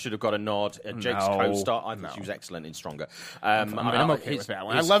should have got a nod. Jake's co-star, I think she was excellent in Stronger. I'm okay with that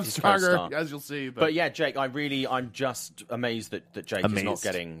one. I love Stronger, as you'll see. But yeah, Jake, I'm just amazed that Jake is not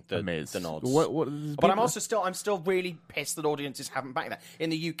getting the nods. But I'm still really pissed that audiences haven't backed that. In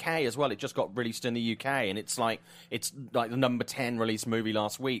the UK as well, it just got released in the UK, and it's like the number 10 released movie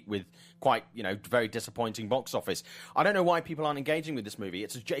last week with quite very disappointing box office. I don't know why people aren't engaging with this movie.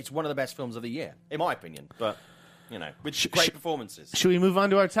 It's one of the best films of the year, in my opinion. But with great performances. Should we move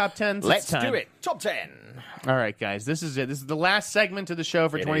on to our top 10? Let's do it. Top 10. All right, guys. This is it. This is the last segment of the show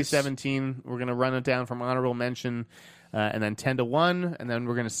for 2017. We're going to run it down from honorable mention, and then 10 to 1, and then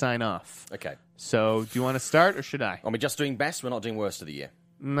we're going to sign off. Okay. So, do you want to start, or should I? Are we just doing best? We're not doing worst of the year.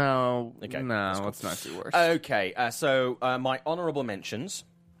 No. Okay. No, let's not do worst. Okay. So, my honorable mentions.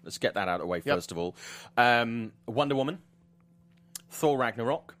 Let's get that out of the way first of all. Wonder Woman, Thor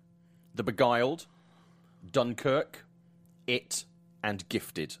Ragnarok, The Beguiled, Dunkirk, It, and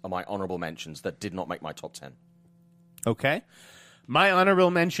Gifted are my honorable mentions that did not make my top 10. Okay. My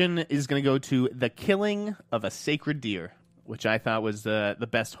honorable mention is going to go to The Killing of a Sacred Deer, which I thought was the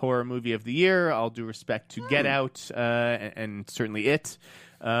best horror movie of the year. All due respect to Get Out and certainly It.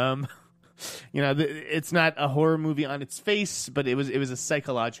 It's not a horror movie on its face, but it was a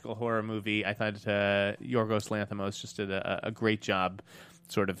psychological horror movie. I thought Yorgos Lanthimos just did a great job,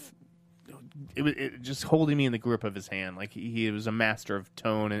 sort of. It just holding me in the grip of his hand. Like he was a master of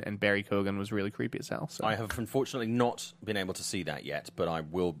tone, and Barry Keoghan was really creepy as hell. So. I have unfortunately not been able to see that yet, but I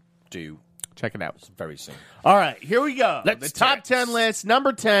will do. Check it out very soon. All right, here we go. The top 10 list.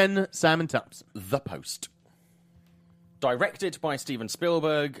 Number 10, Simon Thompson. The Post. Directed by Steven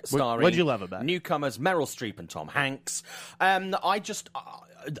Spielberg, starring what'd you love about it? Newcomers Meryl Streep and Tom Hanks. I just,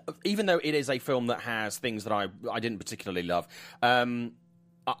 even though it is a film that has things that I didn't particularly love,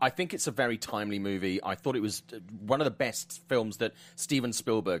 I think it's a very timely movie. I thought it was one of the best films that Steven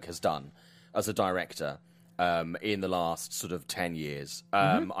Spielberg has done as a director in the last sort of 10 years.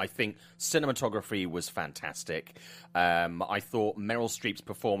 I think cinematography was fantastic. I thought Meryl Streep's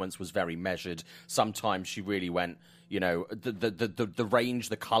performance was very measured. Sometimes she really went... the range,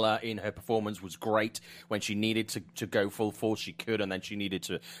 the colour in her performance was great. When she needed to go full force, she could, and then she needed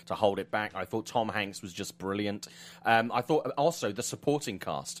to hold it back. I thought Tom Hanks was just brilliant. I thought also the supporting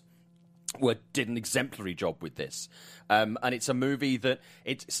cast did an exemplary job with this. And it's a movie that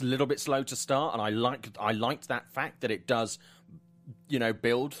it's a little bit slow to start, and I liked that fact that it does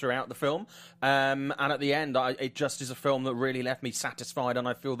build throughout the film. And at the end, it just is a film that really left me satisfied, and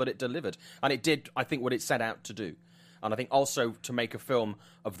I feel that it delivered. And it did, I think, what it set out to do. And I think also to make a film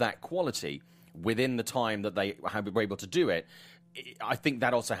of that quality within the time that they were able to do it, I think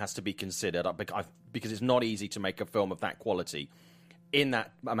that also has to be considered because it's not easy to make a film of that quality in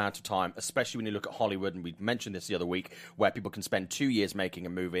that amount of time, especially when you look at Hollywood, and we mentioned this the other week, where people can spend 2 years making a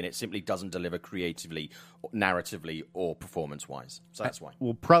movie and it simply doesn't deliver creatively, narratively, or performance-wise. So that's why.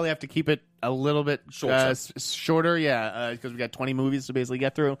 We'll probably have to keep it a little bit shorter, because we got 20 movies to basically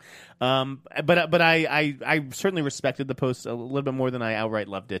get through. But I certainly respected the post a little bit more than I outright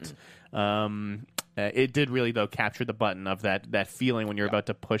loved it. It did really, though, capture the button of that feeling when you're about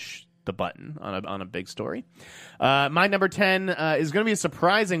to push the button on a big story. My number 10 is going to be a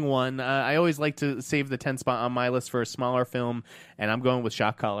surprising one. I always like to save the 10 spot on my list for a smaller film, and I'm going with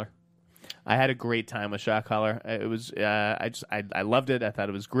Shot Caller. I had a great time with Shot Caller. It was I loved it. I thought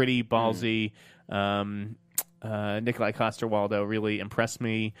it was gritty, ballsy. Nikolai Coster-Waldau really impressed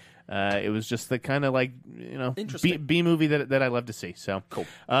me. It was just the kind of B movie that I love to see. So cool.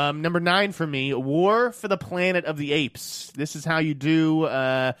 Number 9 for me, War for the Planet of the Apes. This is how you do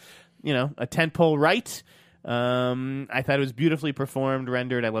a tentpole right. I thought it was beautifully performed,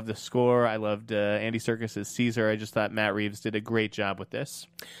 rendered. I loved the score. I loved Andy Serkis's Caesar. I just thought Matt Reeves did a great job with this.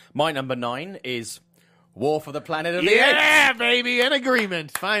 My number 9 is War for the Planet of the Apes. Yeah, baby, an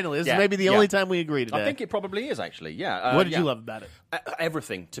agreement. Finally. This is maybe the only time we agree today. I think it probably is, actually, yeah. What did you love about it?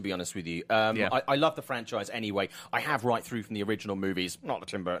 Everything, to be honest with you. I love the franchise anyway. I have right through from the original movies, not the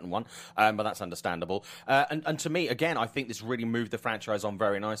Tim Burton one, but that's understandable. And to me, again, I think this really moved the franchise on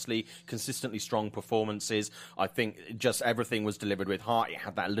very nicely. Consistently strong performances. I think just everything was delivered with heart. It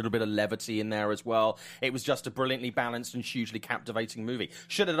had that little bit of levity in there as well. It was just a brilliantly balanced and hugely captivating movie.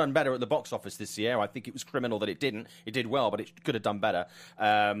 Should have done better at the box office this year. I think it was criminal that it didn't. It did well, but it could have done better.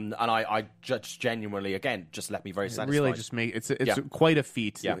 And I just genuinely, again, just left me very satisfied. It really just it's quite a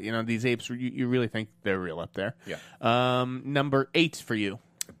feat. Yeah. These apes, you really think they're real up there. Yeah. Number 8 for you.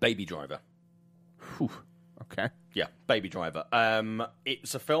 Baby Driver. Whew. Okay. Yeah, Baby Driver.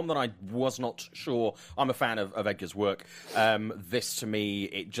 It's a film that I was not sure. I'm a fan of Edgar's work. This, to me,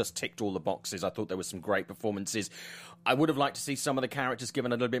 it just ticked all the boxes. I thought there were some great performances. I would have liked to see some of the characters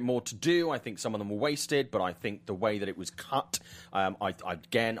given a little bit more to do. I think some of them were wasted, but I think the way that it was cut,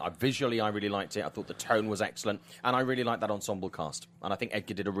 visually, I really liked it. I thought the tone was excellent, and I really liked that ensemble cast. And I think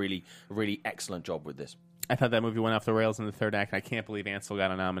Edgar did a really, really excellent job with this. I thought that movie went off the rails in the third act. I can't believe Ansel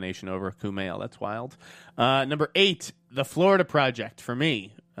got a nomination over Kumail. That's wild. Number 8, The Florida Project for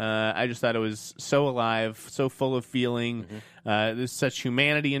me. I just thought it was so alive, so full of feeling. There's such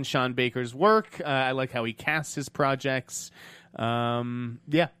humanity in Sean Baker's work. I like how he casts his projects. It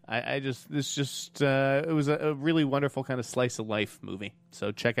was a really wonderful kind of slice of life movie.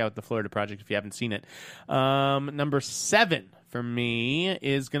 So check out The Florida Project if you haven't seen it. Number 7 for me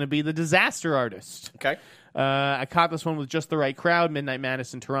is going to be The Disaster Artist. Okay. I caught this one with just the right crowd, Midnight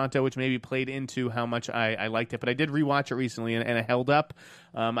Madness in Toronto, which maybe played into how much I liked it. But I did rewatch it recently, and it held up.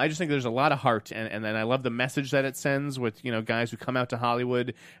 I just think there's a lot of heart, and then I love the message that it sends with guys who come out to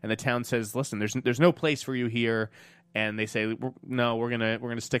Hollywood, and the town says, "Listen, there's no place for you here." And they say, "No, we're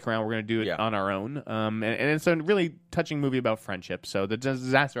gonna stick around. We're gonna do it on our own." And it's a really touching movie about friendship. So The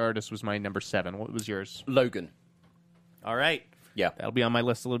Disaster Artist was my number 7. What was yours? Logan. All right. Yeah, that'll be on my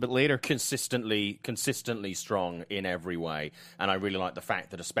list a little bit later. Consistently strong in every way, and I really like the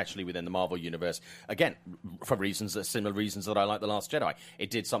fact that, especially within the Marvel universe, again, for similar reasons that I like The Last Jedi, it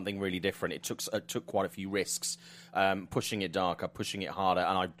did something really different. It took quite a few risks, pushing it darker, pushing it harder,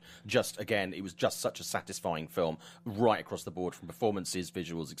 and it was just such a satisfying film right across the board, from performances,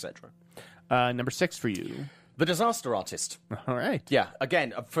 visuals, etc. Number 6 for you. The Disaster Artist. All right. Yeah,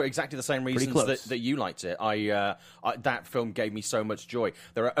 again, for exactly the same reasons that you liked it. That film gave me so much joy.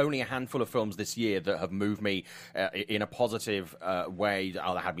 There are only a handful of films this year that have moved me in a positive way,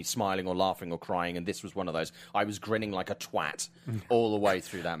 either had me smiling or laughing or crying, and this was one of those. I was grinning like a twat all the way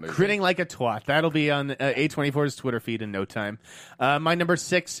through that movie. Grinning like a twat. That'll be on A24's Twitter feed in no time. My number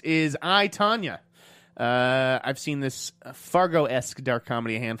 6 is I, Tonya. I've seen this Fargo-esque dark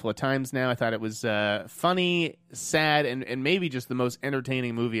comedy a handful of times now. I thought it was funny, sad, and maybe just the most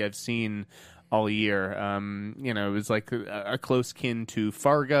entertaining movie I've seen all year. It was like a close kin to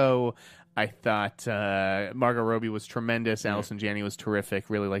Fargo. I thought Margot Robbie was tremendous. Allison Janney was terrific.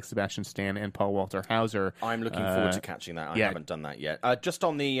 Really like Sebastian Stan and Paul Walter Hauser. I'm looking forward to catching that. I haven't done that yet. Just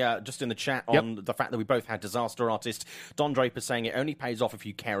in the chat on the fact that we both had Disaster Artist, Don Draper saying it only pays off if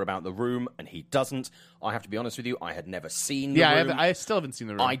you care about The Room, and he doesn't. I have to be honest with you, I had never seen The Room. I still haven't seen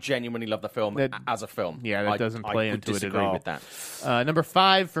The Room. I genuinely love the film as a film. Yeah, that doesn't play into it at all. With that. Number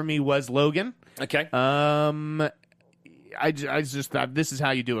 5 for me was Logan. Okay. I just thought this is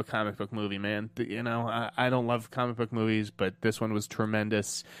how you do a comic book movie, man. I don't love comic book movies, but this one was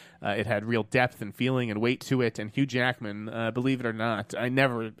tremendous. It had real depth and feeling and weight to it. And Hugh Jackman, believe it or not, I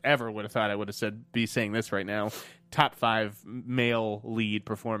never ever would have thought I would have be saying this right now. top 5 male lead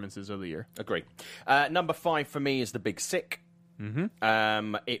performances of the year. Agree. Number 5 for me is The Big Sick.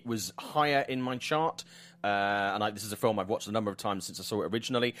 Mm-hmm. It was higher in my chart. This is a film I've watched a number of times since I saw it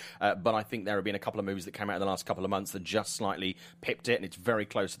originally, but I think there have been a couple of movies that came out in the last couple of months that just slightly pipped it, and it's very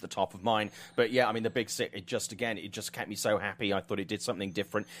close at the top of mine. But yeah, I mean, The Big Sick, it just kept me so happy. I thought it did something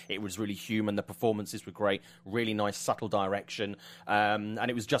different. It was really human. The performances were great. Really nice, subtle direction. And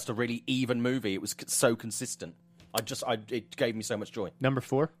it was just a really even movie. It was so consistent. It gave me so much joy. Number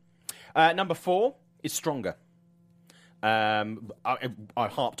 4? Number 4 is Stronger. I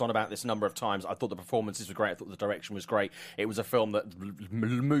harped on about this a number of times. I thought the performances were great. I thought the direction was great. It was a film that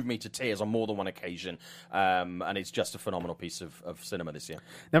moved me to tears on more than one occasion, and it's just a phenomenal piece of cinema this year.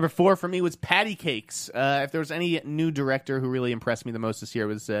 Number 4 for me was Patty Cakes. If there was any new director who really impressed me the most this year,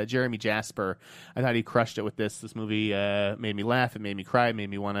 it was Jeremy Jasper. I thought he crushed it with this. This movie made me laugh. It made me cry. It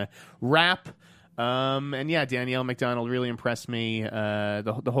made me want to rap. And yeah, Danielle McDonald really impressed me.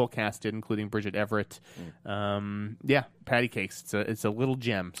 The whole cast did, including Bridget Everett. Yeah, Patty Cakes. It's a little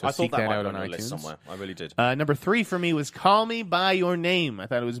gem. So I seek thought that out might on be on iTunes. list somewhere. I really did. Number 3 for me was Call Me by Your Name. I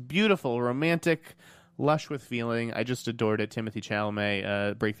thought it was beautiful, romantic, lush with feeling. I just adored it. Timothée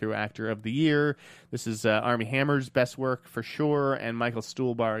Chalamet, breakthrough actor of the year. This is Armie Hammer's best work for sure, and Michael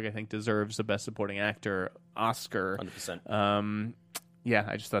Stuhlbarg, I think, deserves the Best Supporting Actor Oscar. 100%. Yeah,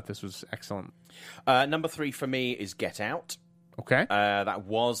 I just thought this was excellent. Number 3 for me is Get Out. Okay. That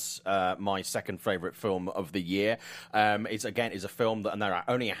was my second favourite film of the year. It's a film that, and there are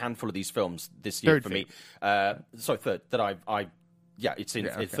only a handful of these films this year for me. Third, that it's in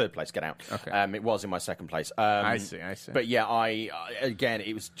third place, Get Out. Okay. It was in my second place. I see. But yeah, it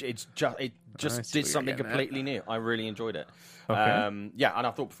just did something completely new. I really enjoyed it. Okay. And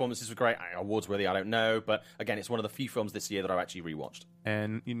I thought performances were great. Awards worthy, I don't know, but again, it's one of the few films this year that I've actually rewatched.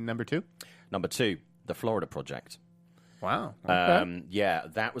 And number 2? Number 2, The Florida Project. Wow. Okay.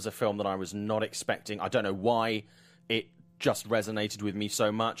 That was a film that I was not expecting. I don't know why it just resonated with me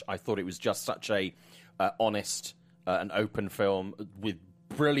so much. I thought it was just such a honest and open film with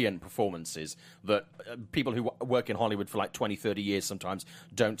brilliant performances that people who work in Hollywood for like 20, 30 years sometimes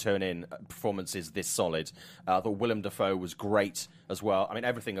don't turn in performances this solid. I thought Willem Dafoe was great as well. I mean,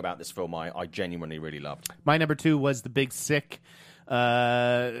 everything about this film I genuinely really loved. My number 2 was The Big Sick,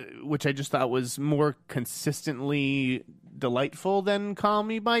 which I just thought was more consistently delightful than Call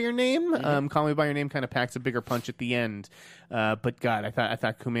Me by Your Name. Mm-hmm. Call Me by Your Name kind of packs a bigger punch at the end. But God, I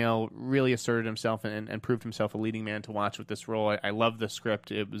thought Kumail really asserted himself and proved himself a leading man to watch with this role. I loved the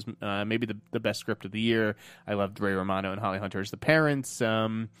script. It was maybe the best script of the year. I loved Ray Romano and Holly Hunter as the parents.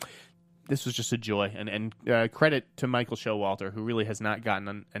 This was just a joy. And credit to Michael Showalter, who really has not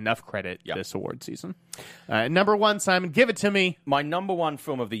gotten enough credit this award season. Number 1, Simon, give it to me. My number 1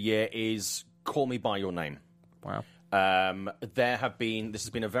 film of the year is Call Me by Your Name. Wow. This has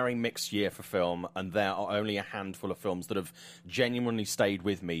been a very mixed year for film, and there are only a handful of films that have genuinely stayed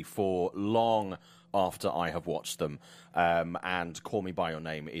with me for long after I have watched them. And Call Me by Your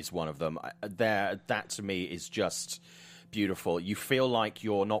Name is one of them. That to me is just beautiful. You feel like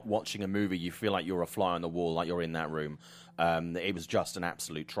you're not watching a movie. You feel like you're a fly on the wall, like you're in that room. It was just an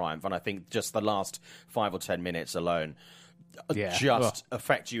absolute triumph. And I think just the last 5 or 10 minutes alone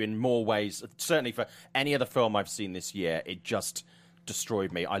affect you in more ways. Certainly for any other film I've seen this year, it just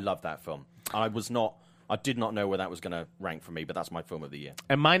destroyed me. I love that film. I did not know where that was going to rank for me, but that's my film of the year.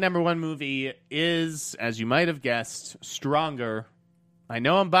 And my number 1 movie is, as you might have guessed, Stronger. I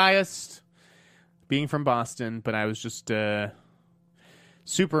know I'm biased, being from Boston, but I was just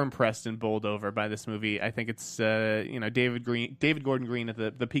super impressed and bowled over by this movie. I think it's David Gordon Green at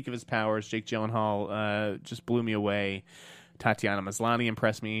the peak of his powers. Jake Gyllenhaal just blew me away. Tatiana Maslany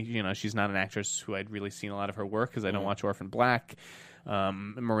impressed me. She's not an actress who I'd really seen a lot of her work because I don't watch Orphan Black.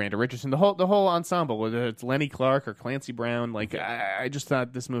 Miranda Richardson, the whole ensemble, whether it's Lenny Clark or Clancy Brown, I just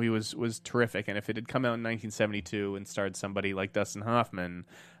thought this movie was terrific. And if it had come out in 1972 and starred somebody like Dustin Hoffman,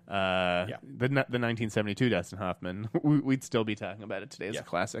 the 1972 Dustin Hoffman, we'd still be talking about it today as a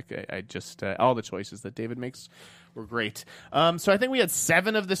classic. I just all the choices that David makes were great. So I think we had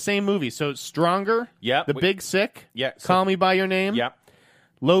 7 of the same movie. So Stronger, The Big Sick, Call Me by Your Name,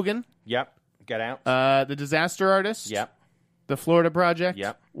 Logan, Get Out, The Disaster Artist, The Florida Project,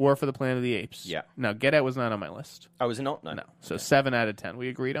 War for the Planet of the Apes. No, Get Out was not on my list. Oh, is it not? No. So 7 out of 10 we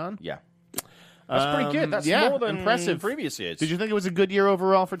agreed on. Yeah. That's pretty good. That's more than impressive. Previous years. Did you think it was a good year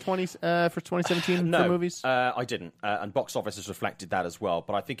overall for 2017 no, for movies? I didn't. And box office has reflected that as well.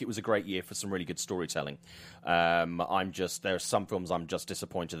 But I think it was a great year for some really good storytelling. There are some films I'm just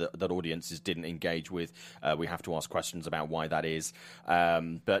disappointed that audiences didn't engage with. We have to ask questions about why that is.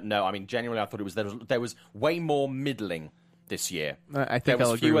 But no, I mean, genuinely, I thought there was way more middling this year. I think there was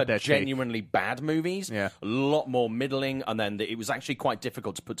I'll agree fewer with that genuinely bad movies, a lot more middling, and then it was actually quite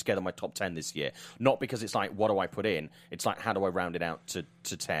difficult to put together my top 10 this year. Not because it's like, what do I put in? It's like, how do I round it out to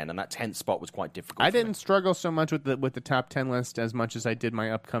 10? And that 10th spot was quite difficult. I didn't struggle so much with the top 10 list as much as I did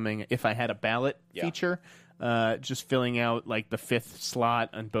my upcoming If I Had a Ballot feature. Just filling out like the 5th slot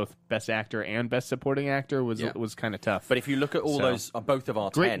on both Best Actor and Best Supporting Actor was kind of tough. But if you look at all those, both of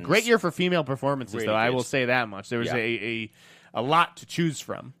our 10s... Great year for female performances, really though. good. I will say that much. There was a lot to choose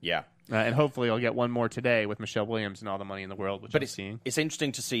from. Yeah. And hopefully I'll get one more today with Michelle Williams and All the Money in the World, which I'm seeing. It's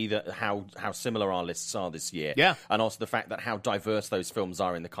interesting to see that how similar our lists are this year. Yeah. And also the fact that how diverse those films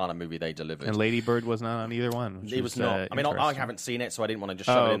are in the kind of movie they delivered. And Lady Bird was not on either one. It was not. I mean, I haven't seen it, so I didn't want to just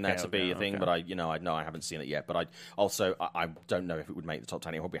shove it in there to be a thing. Okay. But I haven't seen it yet. But I don't know if it would make the top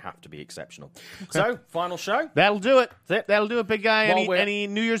 10. It would have to be exceptional. Okay. So, final show. That'll do it. That's it. That'll do it, big guy. Any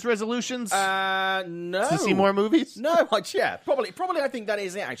New Year's resolutions? No. To see more movies? No. Probably. I think that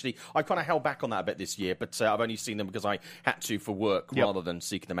is it. Actually, I kind of held back on that a bit this year, but I've only seen them because I had to for work rather than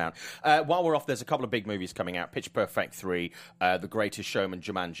seeking them out. While we're off, there's a couple of big movies coming out: Pitch Perfect 3, The Greatest Showman,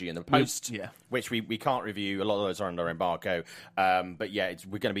 Jumanji, and The Post, which we can't review. A lot of those are under embargo. But yeah,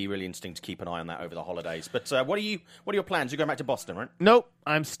 we're going to be really interesting to keep an eye on that over the holidays. But what are your plans? You're going back to Boston, right? Nope.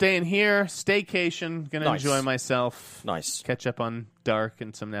 I'm staying here. Staycation. Going to enjoy myself. Nice. Catch up on Dark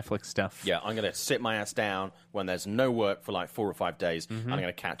and some Netflix stuff. Yeah, I'm going to sit my ass down when there's no work for like 4 or 5 days, and I'm going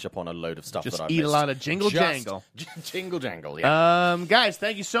to catch up on a load of stuff that I've missed. Eat a lot of jangle. Jingle jangle, yeah. Guys,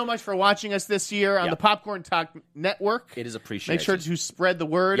 thank you so much for watching us this year on the Popcorn Talk Network. It is appreciated. Make sure to spread the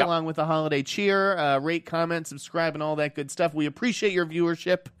word along with the holiday cheer. Rate, comment, subscribe, and all that good stuff. We appreciate your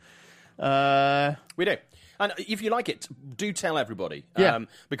viewership. We do. And if you like it, do tell everybody.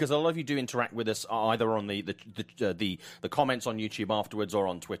 Because a lot of you do interact with us either on the comments on YouTube afterwards or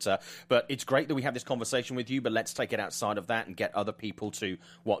on Twitter. But it's great that we have this conversation with you, but let's take it outside of that and get other people to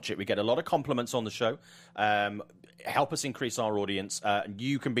watch it. We get a lot of compliments on the show. Help us increase our audience.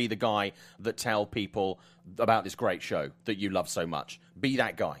 You can be the guy that tell people about this great show that you love so much. Be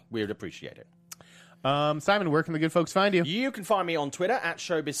that guy. We would appreciate it. Simon, where can the good folks find you? You can find me on Twitter at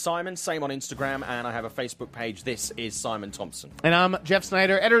ShowbizSimon, same on Instagram, and I have a Facebook page. This is Simon Thompson. And I'm Jeff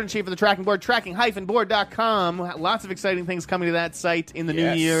Snyder, editor-in-chief of the Tracking Board, tracking-board.com. Lots of exciting things coming to that site in the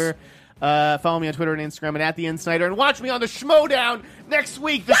new year. Follow me on Twitter and Instagram at TheInSnyder, and watch me on the Schmodown next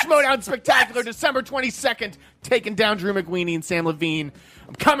week. The Schmodown Spectacular, December 22nd, taking down Drew McWeeny and Sam Levine.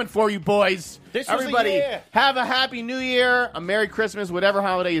 I'm coming for you, boys. Everybody, have a happy New Year, a Merry Christmas, whatever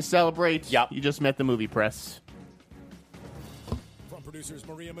holiday you celebrate. Yep. You just met the movie press. From producers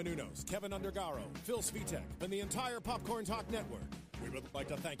Maria Menounos, Kevin Undergaro, Phil Svitek, and the entire Popcorn Talk Network, we would like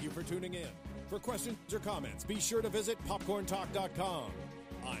to thank you for tuning in. For questions or comments, be sure to visit popcorntalk.com.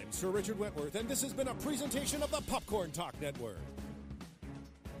 I'm Sir Richard Wentworth, and this has been a presentation of the Popcorn Talk Network.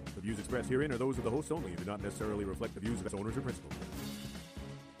 The views expressed herein are those of the hosts only and do not necessarily reflect the views of its owners or principals.